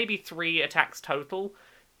like maybe 3 attacks total.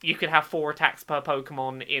 You could have 4 attacks per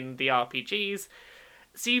Pokemon in the RPGs.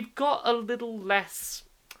 So you've got a little less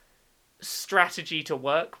strategy to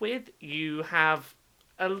work with. You have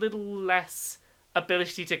a little less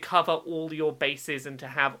ability to cover all your bases and to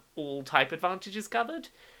have all type advantages covered,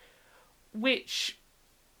 which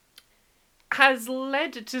has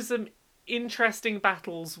led to some interesting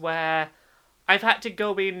battles where I've had to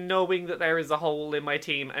go in knowing that there is a hole in my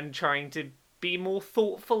team and trying to be more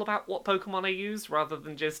thoughtful about what Pokemon I use, rather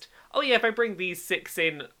than just, oh yeah, if I bring these 6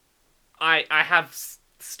 in, I have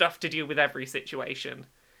stuff to deal with every situation.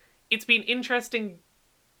 It's been interesting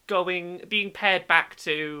being paired back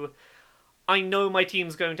to, I know my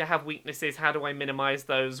team's going to have weaknesses, how do I minimize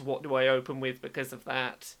those, what do I open with because of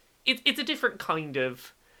that? It's a different kind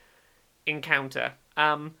of encounter.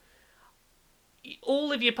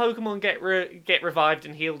 All of your Pokemon get revived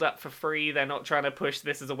and healed up for free. They're not trying to push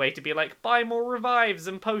this as a way to be like, buy more revives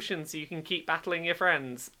and potions so you can keep battling your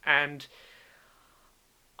friends. And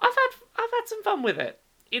I've had some fun with it.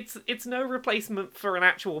 It's no replacement for an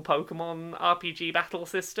actual Pokemon RPG battle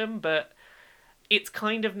system, but it's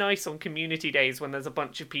kind of nice on community days when there's a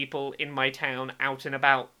bunch of people in my town out and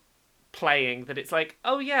about playing, that it's like,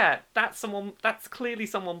 oh yeah, that's clearly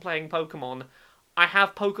someone playing Pokemon. I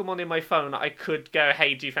have Pokemon in my phone. I could go,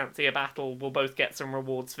 hey, do you fancy a battle? We'll both get some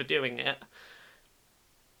rewards for doing it.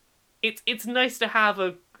 It's nice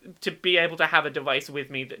to be able to have a device with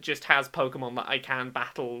me that just has Pokemon that I can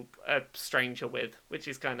battle a stranger with, which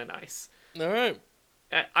is kind of nice. All right.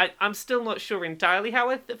 I'm still not sure entirely how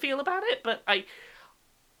I feel about it, but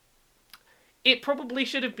it probably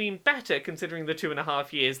should have been better considering the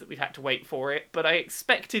 2.5 years that we've had to wait for it, but I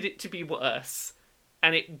expected it to be worse,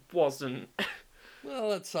 and it wasn't.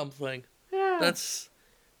 Well, that's something. Yeah. That's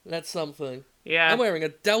something. Yeah. I'm wearing a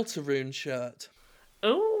Deltarune shirt.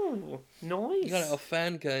 Oh, nice. You got it off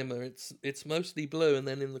Fangamer. It's mostly blue, and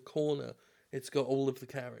then in the corner, it's got all of the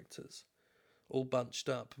characters, all bunched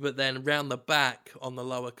up. But then round the back, on the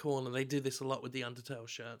lower corner, they do this a lot with the Undertale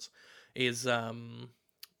shirts, is,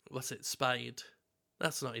 what's it, Spade.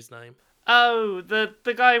 That's not his name. Oh, the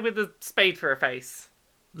guy with the spade for a face.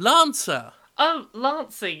 Lancer! Oh,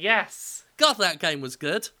 Lancer, yes. God, that game was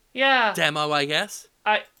good. Yeah. Demo, I guess.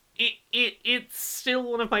 It's still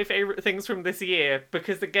one of my favourite things from this year,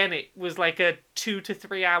 because again, it was like a 2 to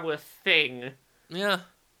 3 hour thing. Yeah.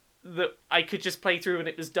 That I could just play through and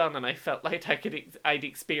it was done, and I felt like I'd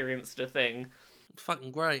experienced a thing.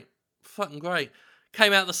 Fucking great. Fucking great.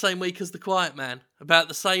 Came out the same week as The Quiet Man. About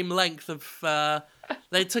the same length of...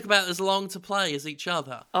 they took about as long to play as each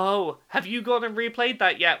other. Oh, have you gone and replayed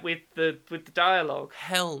that yet with the dialogue?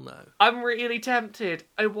 Hell no. I'm really tempted.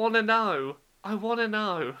 I want to know. I'm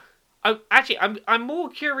more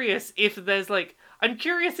curious if there's I'm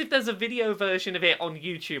curious if there's a video version of it on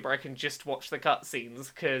YouTube where I can just watch the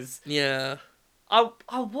cutscenes, because... Yeah. I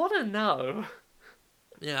want to know.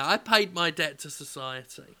 Yeah, I paid my debt to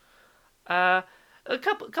society. A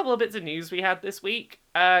couple of bits of news we had this week.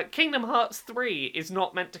 Kingdom Hearts 3 is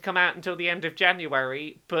not meant to come out until the end of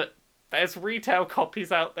January, but there's retail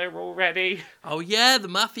copies out there already. Oh yeah, the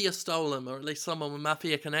Mafia stole them, or at least someone with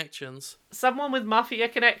Mafia connections. Someone with Mafia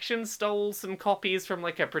connections stole some copies from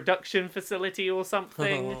a production facility or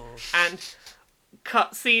something, and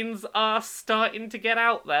cutscenes are starting to get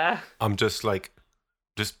out there. I'm just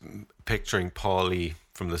picturing Paulie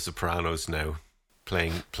from The Sopranos now,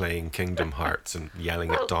 playing Kingdom Hearts and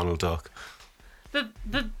yelling at Donald Duck.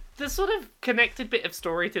 The sort of connected bit of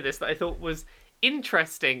story to this that I thought was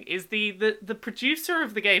interesting is the producer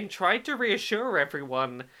of the game tried to reassure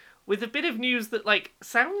everyone with a bit of news that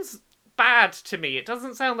sounds bad to me. It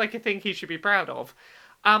doesn't sound like a thing he should be proud of.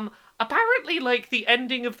 Apparently the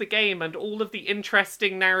ending of the game and all of the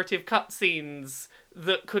interesting narrative cutscenes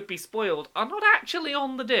that could be spoiled are not actually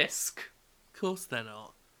on the disc. Of course they're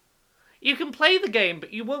not. You can play the game,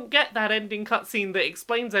 but you won't get that ending cutscene that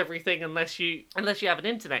explains everything unless you have an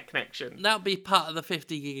internet connection. That'll be part of the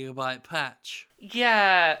 50 gigabyte patch.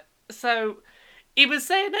 Yeah, so he was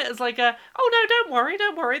saying it as oh no, don't worry,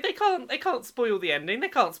 they can't spoil the ending. They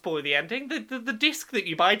can't spoil the ending. The disc that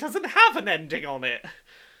you buy doesn't have an ending on it.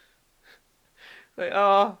 Like,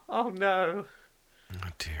 oh no. Oh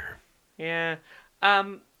dear. Yeah.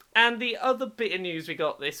 And the other bit of news we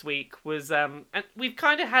got this week was, and we've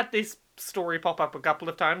kind of had this story pop up a couple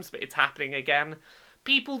of times, but it's happening again.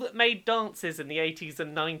 People that made dances in the 80s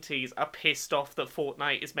and 90s are pissed off that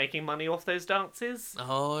Fortnite is making money off those dances.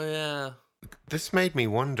 Oh, yeah. This made me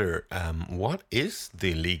wonder, what is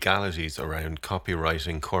the legalities around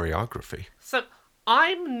copywriting choreography? So,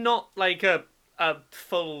 I'm not like a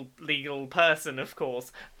full legal person, of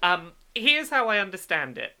course. Here's how I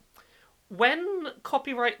understand it. When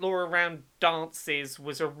copyright law around dances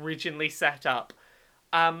was originally set up,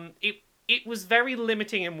 it was very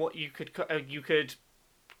limiting in what you could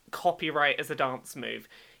copyright as a dance move.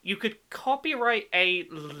 You could copyright a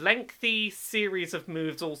lengthy series of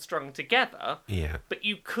moves all strung together, Yeah. but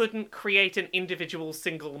you couldn't create an individual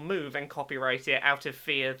single move and copyright it out of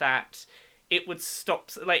fear that it would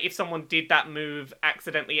stop, like, if someone did that move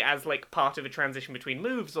accidentally as, like, part of a transition between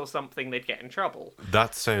moves or something, they'd get in trouble.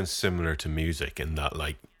 That sounds similar to music in that,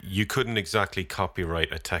 like, you couldn't exactly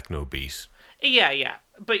copyright a techno beat. Yeah,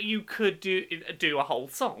 but you could do a whole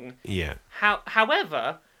song. Yeah.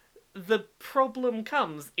 However, the problem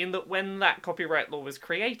comes in that when that copyright law was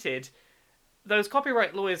created, those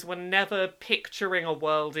copyright lawyers were never picturing a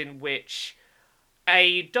world in which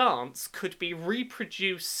a dance could be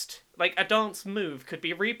reproduced, like a dance move could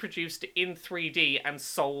be reproduced in 3D and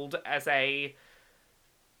sold as a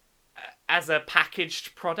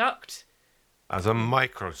packaged product. As a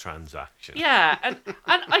microtransaction. Yeah, and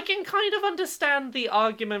I can kind of understand the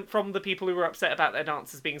argument from the people who were upset about their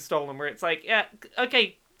dances being stolen, where it's like, yeah,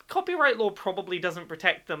 okay, copyright law probably doesn't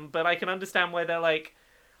protect them, but I can understand why they're like,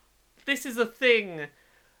 this is a thing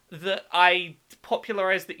that I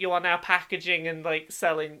popularized that you are now packaging and, like,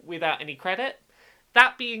 selling without any credit.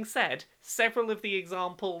 That being said, several of the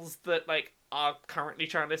examples that, like, are currently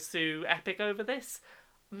trying to sue Epic over this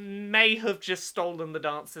may have just stolen the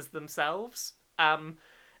dances themselves.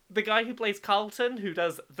 The guy who plays Carlton, who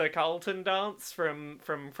does the Carlton dance from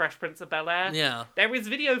Fresh Prince of Bel-Air, Yeah. there is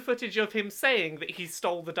video footage of him saying that he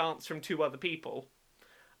stole the dance from two other people.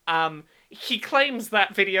 He claims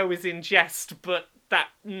that video is in jest, but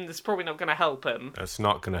that's probably not going to help him. That's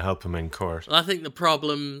not going to help him in court. I think the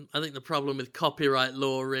problem with copyright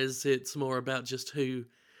law is it's more about just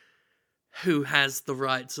who has the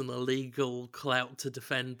rights and the legal clout to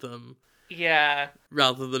defend them, Yeah.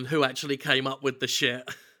 rather than who actually came up with the shit.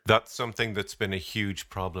 That's something that's been a huge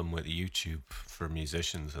problem with YouTube for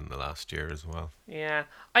musicians in the last year as well. Yeah.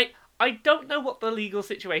 I don't know what the legal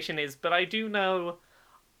situation is, but I do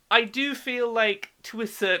feel like, to a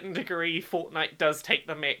certain degree, Fortnite does take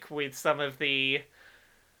the mick with some of the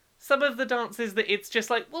dances that it's just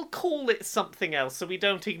like, we'll call it something else so we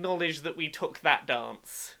don't acknowledge that we took that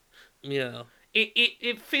dance. Yeah.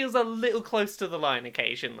 It feels a little close to the line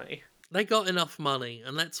occasionally. They got enough money,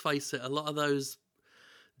 and let's face it, a lot of those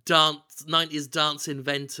 90s dance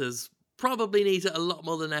inventors probably need it a lot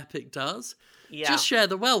more than Epic does. Yeah. Just share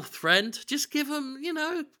the wealth, friend. Just give them,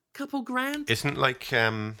 couple grand. Isn't like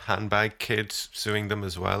Handbag Kid suing them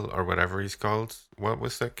as well, or whatever he's called? What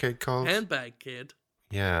was that kid called? Handbag Kid.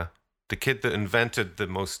 Yeah. The kid that invented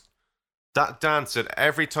that dance that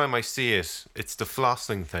every time I see it, it's the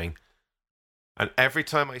flossing thing. And every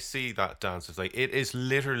time I see that dance, it's like, it is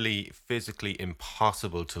literally physically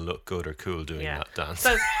impossible to look good or cool doing that dance.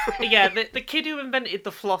 So, yeah, the kid who invented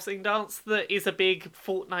the flossing dance that is a big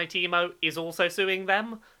Fortnite emo is also suing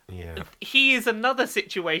them. Yeah. He is another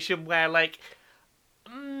situation where, like,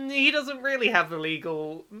 he doesn't really have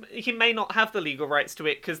he may not have the legal rights to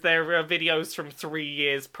it because there are videos from 3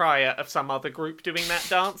 years prior of some other group doing that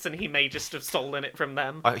dance, and he may just have stolen it from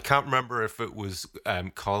them. I can't remember if it was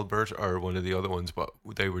Colbert or one of the other ones, but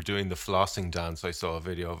they were doing the flossing dance. I saw a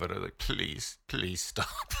video of it. I was like, please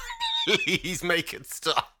stop. Please make it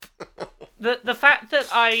stop. The fact that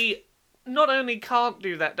I not only can't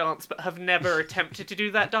do that dance, but have never attempted to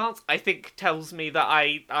do that dance, I think tells me that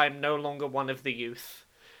I'm no longer one of the youth.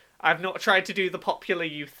 I've not tried to do the popular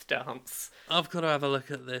youth dance. I've got to have a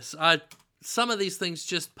look at this. Some of these things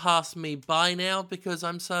just pass me by now because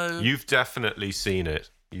I'm so... You've definitely seen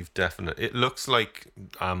it. It looks like,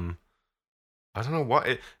 I don't know what,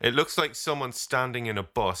 it looks like someone standing in a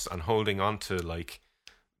bus and holding on to, like,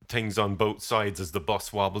 things on both sides as the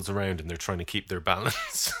bus wobbles around and they're trying to keep their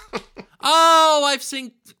balance. Oh, I've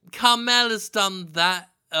seen Carmella's done that.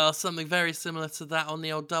 Something very similar to that on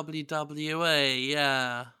the old WWE,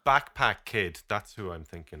 yeah. Backpack Kid, that's who I'm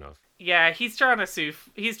thinking of. Yeah, he's trying to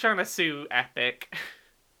sue Epic,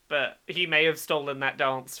 but he may have stolen that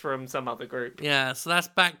dance from some other group. Yeah, so that's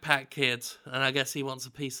Backpack Kid, and I guess he wants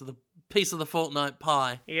a piece of the piece of the Fortnite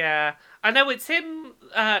pie. Yeah. I know it's him,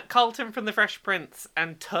 Carlton from The Fresh Prince,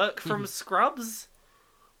 and Turk from Scrubs.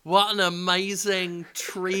 What an amazing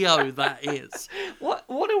trio that is. What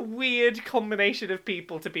a weird combination of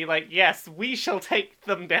people to be like, yes, we shall take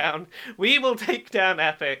them down. We will take down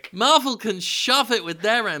Epic. Marvel can shove it with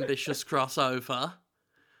their ambitious crossover.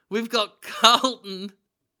 We've got Carlton,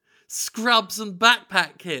 Scrubs, and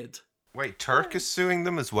Backpack Kid. Wait, Turk is suing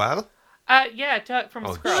them as well? Yeah, Turk from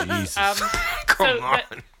Oh, Scrubs. Jesus. Come on.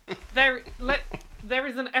 There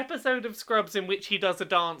is an episode of Scrubs in which he does a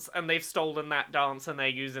dance, and they've stolen that dance, and they're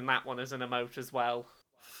using that one as an emote as well.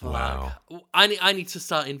 Fuck. Wow. I need to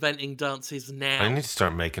start inventing dances now. I need to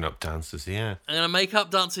start making up dances, yeah. I'm going to make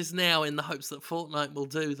up dances now in the hopes that Fortnite will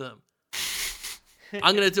do them.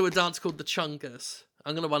 I'm going to do a dance called the Chungus.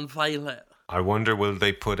 I'm going to unveil it. I wonder, will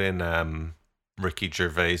they put in Ricky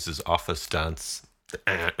Gervais's office dance?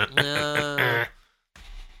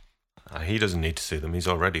 He doesn't need to see them. He's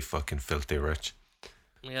already fucking filthy rich.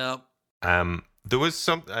 Yeah. There was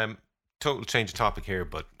some total change of topic here,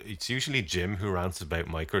 but it's usually Jim who rants about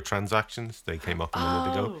microtransactions. They came up a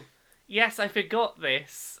minute ago. Yes, I forgot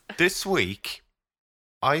this. This week,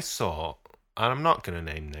 I saw, and I'm not going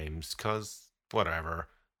to name names because whatever.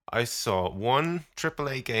 I saw one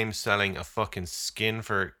AAA game selling a fucking skin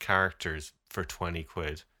for characters for 20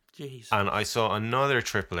 quid. Jeez. And I saw another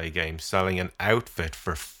AAA game selling an outfit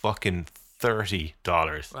for fucking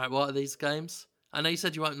 $30. Right, what are these games? I know you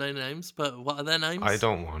said you won't know names, but what are their names? I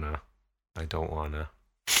don't wanna.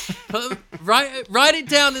 Write it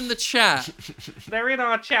down in the chat. They're in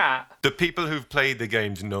our chat. The people who've played the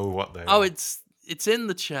games know what they are. Oh, it's in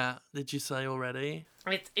the chat. Did you say already?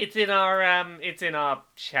 It's in our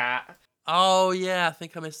chat. Oh yeah, I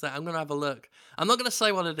think I missed that. I'm gonna have a look. I'm not gonna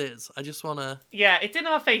say what it is. I just wanna. Yeah, it's in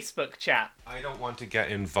our Facebook chat. I don't want to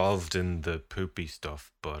get involved in the poopy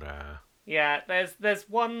stuff, but Yeah, there's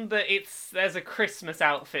one that there's a Christmas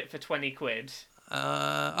outfit for 20 quid.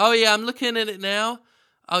 Oh yeah, I'm looking at it now.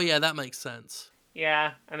 Oh yeah, that makes sense.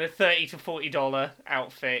 Yeah, and a $30 to $40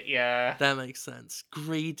 outfit. Yeah, that makes sense.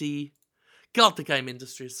 Greedy. God, the game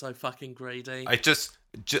industry is so fucking greedy. I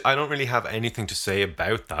don't really have anything to say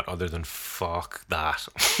about that other than fuck that.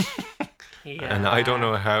 yeah. And I don't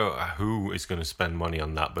know who is going to spend money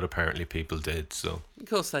on that, but apparently people did. So of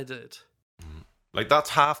course they did. Like, that's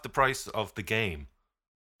half the price of the game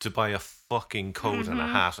to buy a fucking coat and a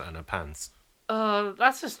hat and a pants.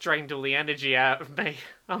 That's just drained all the energy out of me.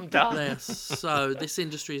 I'm done. This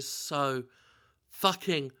industry is so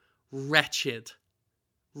fucking wretched.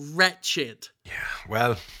 Wretched. Yeah,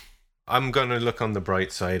 well, I'm going to look on the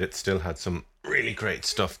bright side. It still had some really great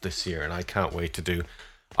stuff this year, and I can't wait to do.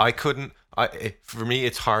 For me,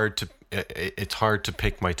 it's hard to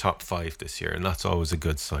pick my top 5 this year, and that's always a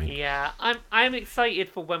good sign. Yeah, I'm excited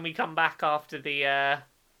for when we come back after the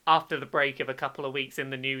break of a couple of weeks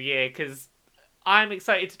in the new year, because I'm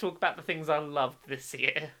excited to talk about the things I loved this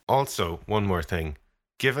year. Also, one more thing.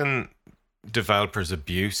 Given developers'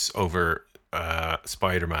 abuse over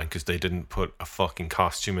Spider-Man because they didn't put a fucking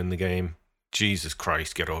costume in the game, Jesus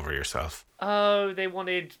Christ, get over yourself. Oh, they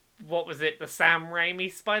wanted... What was it, the Sam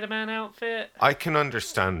Raimi Spider-Man outfit? I can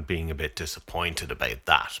understand being a bit disappointed about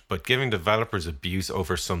that, but giving developers abuse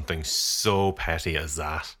over something so petty as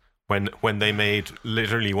that, when they made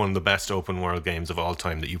literally one of the best open world games of all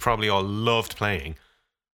time that you probably all loved playing,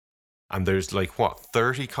 and there's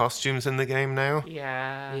 30 costumes in the game now?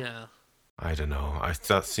 Yeah. I don't know.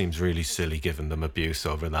 That seems really silly giving them abuse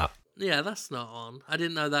over that. Yeah, that's not on. I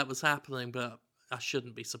didn't know that was happening, but I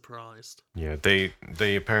shouldn't be surprised. Yeah,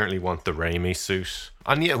 they apparently want the Raimi suit,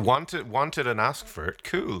 and yeah, wanted and asked for it.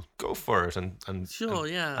 Cool, go for it, and sure,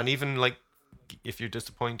 yeah. And even if you're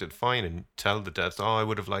disappointed, fine, and tell the devs, oh, I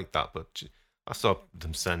would have liked that, but I saw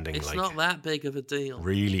them sending it's not that big of a deal.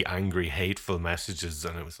 Really angry, hateful messages,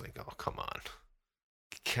 and it was like, oh, come on.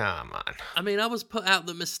 I mean, I was put out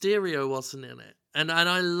that Mysterio wasn't in it, and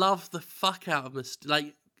I love the fuck out of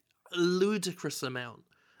Mysterio, a ludicrous amount.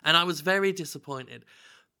 And I was very disappointed.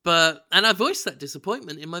 And I voiced that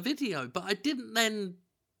disappointment in my video, but I didn't then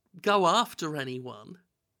go after anyone.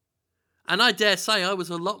 And I dare say I was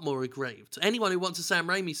a lot more aggrieved. Anyone who wants a Sam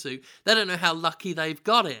Raimi suit, they don't know how lucky they've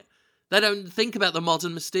got it. They don't think about the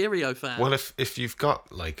modern Mysterio fan. Well, if you've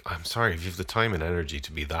got, I'm sorry, if you've the time and energy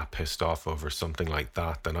to be that pissed off over something like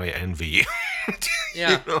that, then I envy you.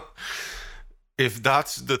 Yeah. You know? If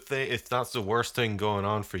that's the thing, if that's the worst thing going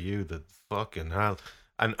on for you, then fucking hell.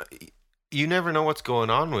 And you never know what's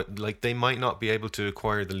going on with, they might not be able to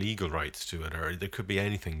acquire the legal rights to it, or there could be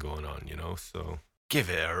anything going on, so give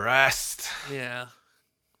it a rest. Yeah.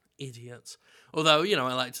 Idiots. Although,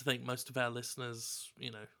 I like to think most of our listeners,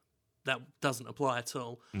 that doesn't apply at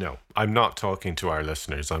all. No, I'm not talking to our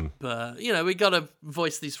listeners. But, we got to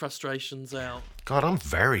voice these frustrations out. God, I'm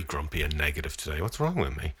very grumpy and negative today. What's wrong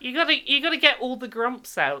with me? You gotta get all the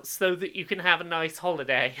grumps out so that you can have a nice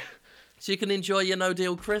holiday. So you can enjoy your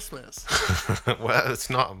no-deal Christmas. Well, it's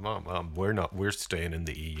not. We're staying in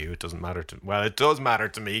the EU. It doesn't matter to. Well, it does matter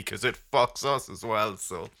to me because it fucks us as well.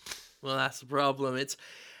 So. Well, that's the problem.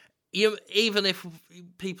 Even if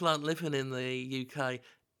people aren't living in the UK,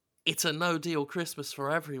 it's a no-deal Christmas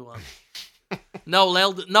for everyone.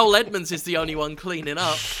 Noel Edmonds is the only one cleaning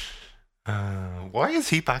up. Why is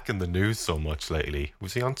he back in the news so much lately?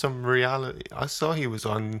 Was he on some reality? I saw he was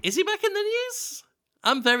on. Is he back in the news?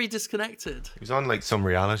 I'm very disconnected. He was on like some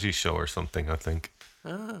reality show or something, I think.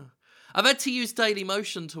 I've had to use Daily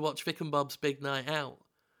Motion to watch Vic and Bob's Big Night Out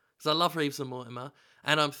because I love Reeves and Mortimer,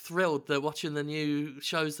 and I'm thrilled that watching the new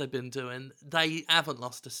shows they've been doing, they haven't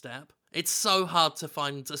lost a step. It's so hard to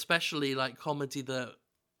find, especially like comedy that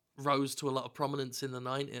rose to a lot of prominence in the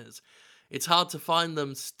 90s. It's hard to find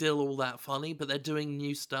them still all that funny, but they're doing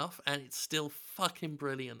new stuff, and it's still fucking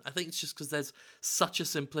brilliant. I think it's just because there's such a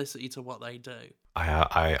simplicity to what they do. I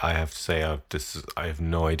have to say, I have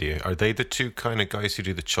no idea. Are they the two kind of guys who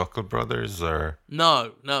do the Chuckle Brothers, or?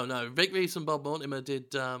 No. Vic Reeves and Bob Mortimer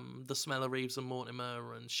did The Smell of Reeves and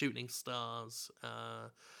Mortimer and Shooting Stars.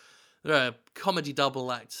 Comedy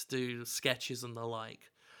double acts do sketches and the like.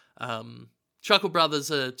 Chuckle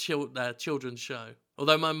Brothers are a children's show.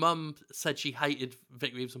 Although my mum said she hated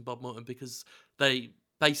Vic Reeves and Bob Mortimer because they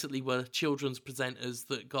basically were children's presenters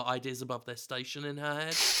that got ideas above their station in her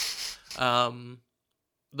head.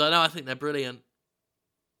 But no, I think they're brilliant.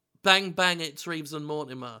 Bang Bang It's Reeves and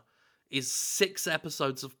Mortimer is 6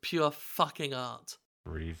 episodes of pure fucking art.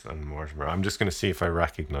 Reeves and Mortimer. I'm just going to see if I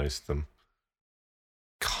recognize them.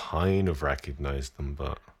 Kind of recognize them,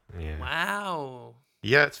 but yeah. Wow.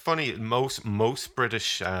 Yeah, it's funny. Most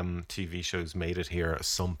British TV shows made it here at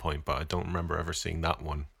some point, but I don't remember ever seeing that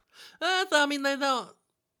one. I mean,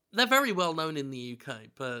 they're very well known in the UK,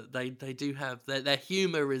 but they do have their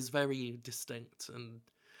humour is very distinct and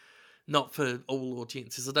not for all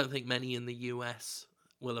audiences. I don't think many in the US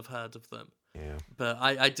will have heard of them. Yeah, but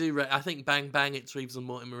I think Bang Bang It's Reeves and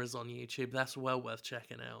Mortimer is on YouTube. That's well worth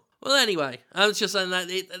checking out. Well, anyway, I was just saying that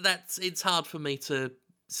it's hard for me to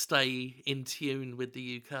stay in tune with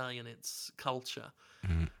the UK and its culture.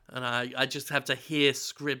 Mm-hmm. And I just have to hear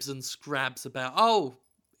scribs and scrabs about,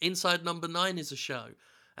 Inside Number 9 is a show.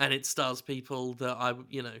 And it stars people that I,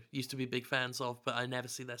 used to be big fans of, but I never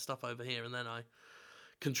see their stuff over here. And then I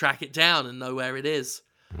can track it down and know where it is.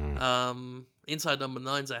 Inside Number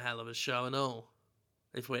 9's a hell of a show and all.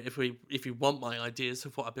 If you want my ideas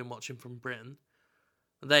of what I've been watching from Britain,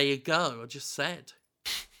 there you go. I just said.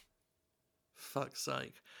 Fuck's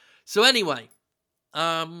sake. So anyway,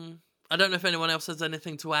 I don't know if anyone else has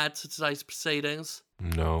anything to add to today's proceedings.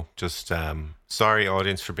 No, just sorry,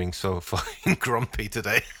 audience, for being so fucking grumpy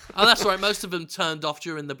today. Oh, that's right. Most of them turned off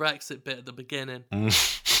during the Brexit bit at the beginning.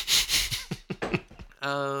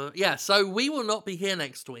 So we will not be here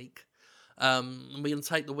next week. We're going to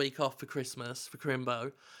take the week off for Christmas, for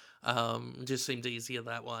Crimbo. It just seemed easier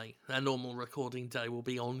that way. Our normal recording day will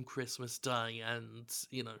be on Christmas Day, and,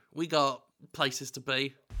 we got places to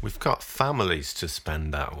be. We've got families to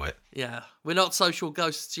spend that with. Yeah, we're not social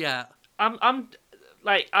ghosts yet. I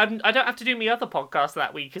don't have to do my other podcast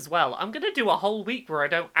that week as well. I'm going to do a whole week where I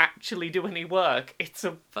don't actually do any work.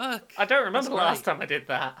 Fuck. I don't remember the last time I did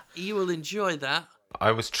that. You will enjoy that.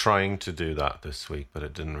 I was trying to do that this week, but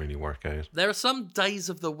it didn't really work out. There are some days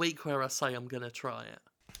of the week where I say I'm going to try it.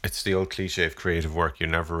 It's the old cliche of creative work. You're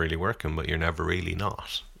never really working, but you're never really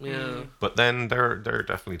not. Yeah. But then there are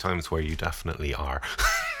definitely times where you definitely are.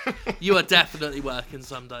 You are definitely working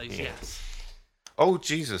some days, yes. Oh,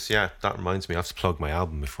 Jesus, yeah. That reminds me. I have to plug my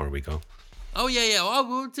album before we go. Oh, yeah. Oh,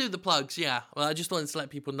 we'll do the plugs, yeah. Well, I just wanted to let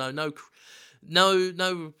people know. No,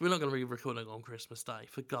 we're not going to be recording on Christmas Day,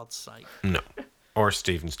 for God's sake. No. Or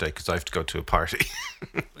Stephen's Day, because I have to go to a party.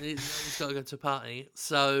 He's got to go to a party.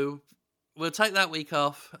 So we'll take that week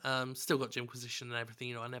off. Still got Jimquisition and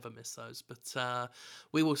everything. I never miss those. But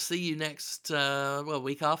we will see you next,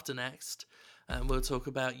 week after next. And we'll talk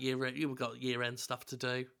about year-end. We've got year-end stuff to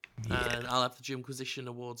do. Yeah. And I'll have the Jimquisition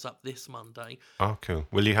Awards up this Monday. Oh, cool.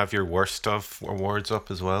 Will you have your worst of awards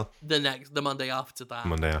up as well? The Monday after that.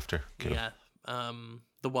 Monday after. Cool. Yeah.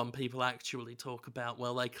 The one people actually talk about.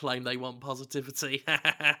 Well, they claim they want positivity.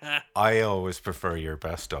 I always prefer your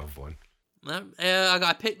best of one.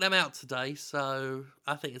 I picked them out today, so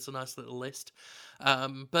I think it's a nice little list.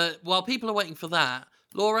 But while people are waiting for that,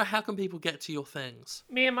 Laura, how can people get to your things?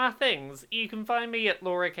 Me and my things. You can find me at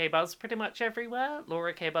Laura K Buzz pretty much everywhere.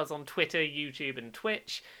 Laura K Buzz on Twitter, YouTube, and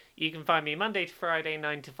Twitch. You can find me Monday to Friday,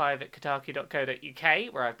 9 to 5 at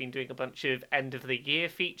kotaku.co.uk, where I've been doing a bunch of end of the year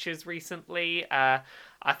features recently. I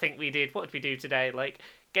think we did, what did we do today?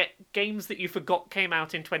 Games that you forgot came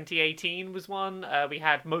out in 2018 was one. We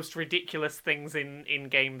had most ridiculous things in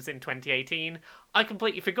games in 2018. I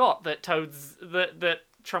completely forgot that that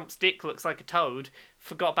Trump's dick looks like a toad.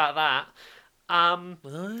 Forgot about that.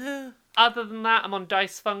 Yeah. Other than that, I'm on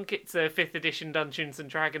Dice Funk. It's a 5th edition Dungeons and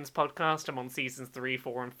Dragons podcast. I'm on seasons 3,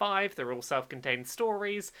 4, and 5. They're all self-contained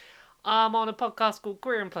stories. I'm on a podcast called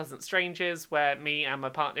Queer and Pleasant Strangers, where me and my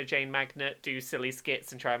partner Jane Magnet do silly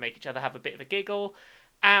skits and try and make each other have a bit of a giggle.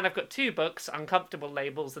 And I've got 2 books, Uncomfortable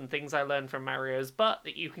Labels and Things I Learned from Mario's Butt,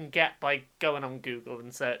 that you can get by going on Google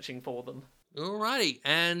and searching for them. Alrighty,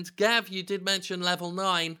 and Gav, you did mention Level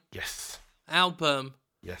 9 Yes. album.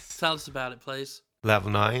 Yes. Tell us about it, please.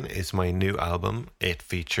 Level 9 is my new album. It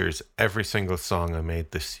features every single song I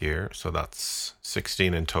made this year. So that's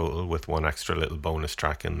 16 in total with one extra little bonus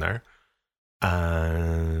track in there.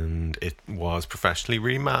 And it was professionally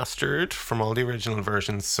remastered from all the original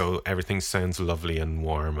versions. So everything sounds lovely and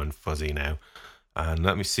warm and fuzzy now. And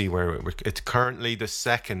let me see where it's currently the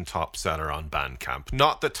second top seller on Bandcamp.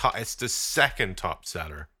 Not the top, it's the second top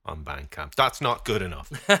seller on Bandcamp. That's not good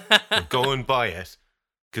enough. So go and buy it.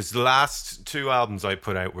 Because the last 2 albums I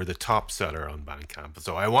put out were the top seller on Bandcamp.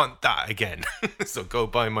 So I want that again. So go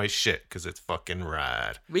buy my shit because it's fucking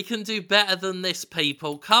rad. We can do better than this,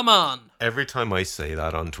 people. Come on. Every time I say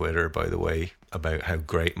that on Twitter, by the way, about how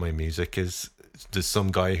great my music is, there's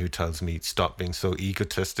some guy who tells me stop being so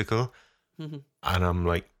egotistical. And I'm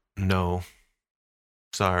like, no,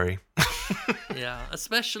 sorry. Yeah,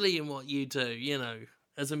 especially in what you do,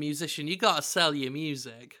 as a musician, you gotta sell your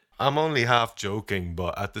music. I'm only half joking,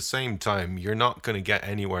 but at the same time, you're not going to get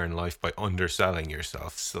anywhere in life by underselling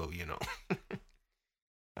yourself. So,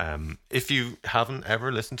 if you haven't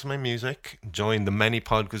ever listened to my music, join the many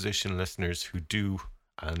Podquisition listeners who do,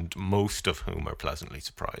 and most of whom are pleasantly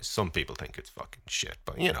surprised. Some people think it's fucking shit,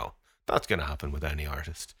 but that's going to happen with any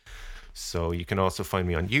artist. So you can also find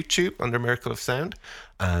me on YouTube under Miracle of Sound,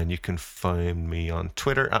 and you can find me on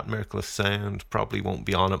Twitter at Miracle of Sound. Probably won't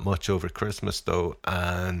be on it much over Christmas though,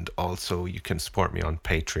 and also you can support me on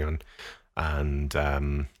Patreon. And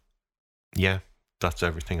yeah, that's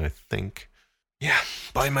everything I think. Yeah,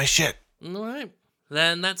 buy my shit. All right,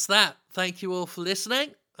 then that's that. Thank you all for listening.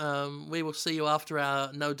 We will see you after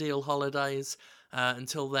our No Deal holidays.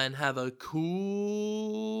 Until then, have a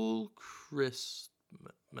cool Christmas.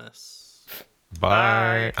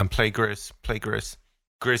 Bye. And play Grizz. Grizmas.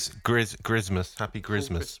 Happy Grizmas.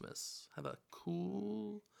 Cool Christmas. Have a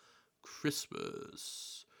cool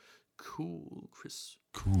Christmas. Cool Chris.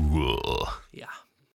 Cool. Yeah.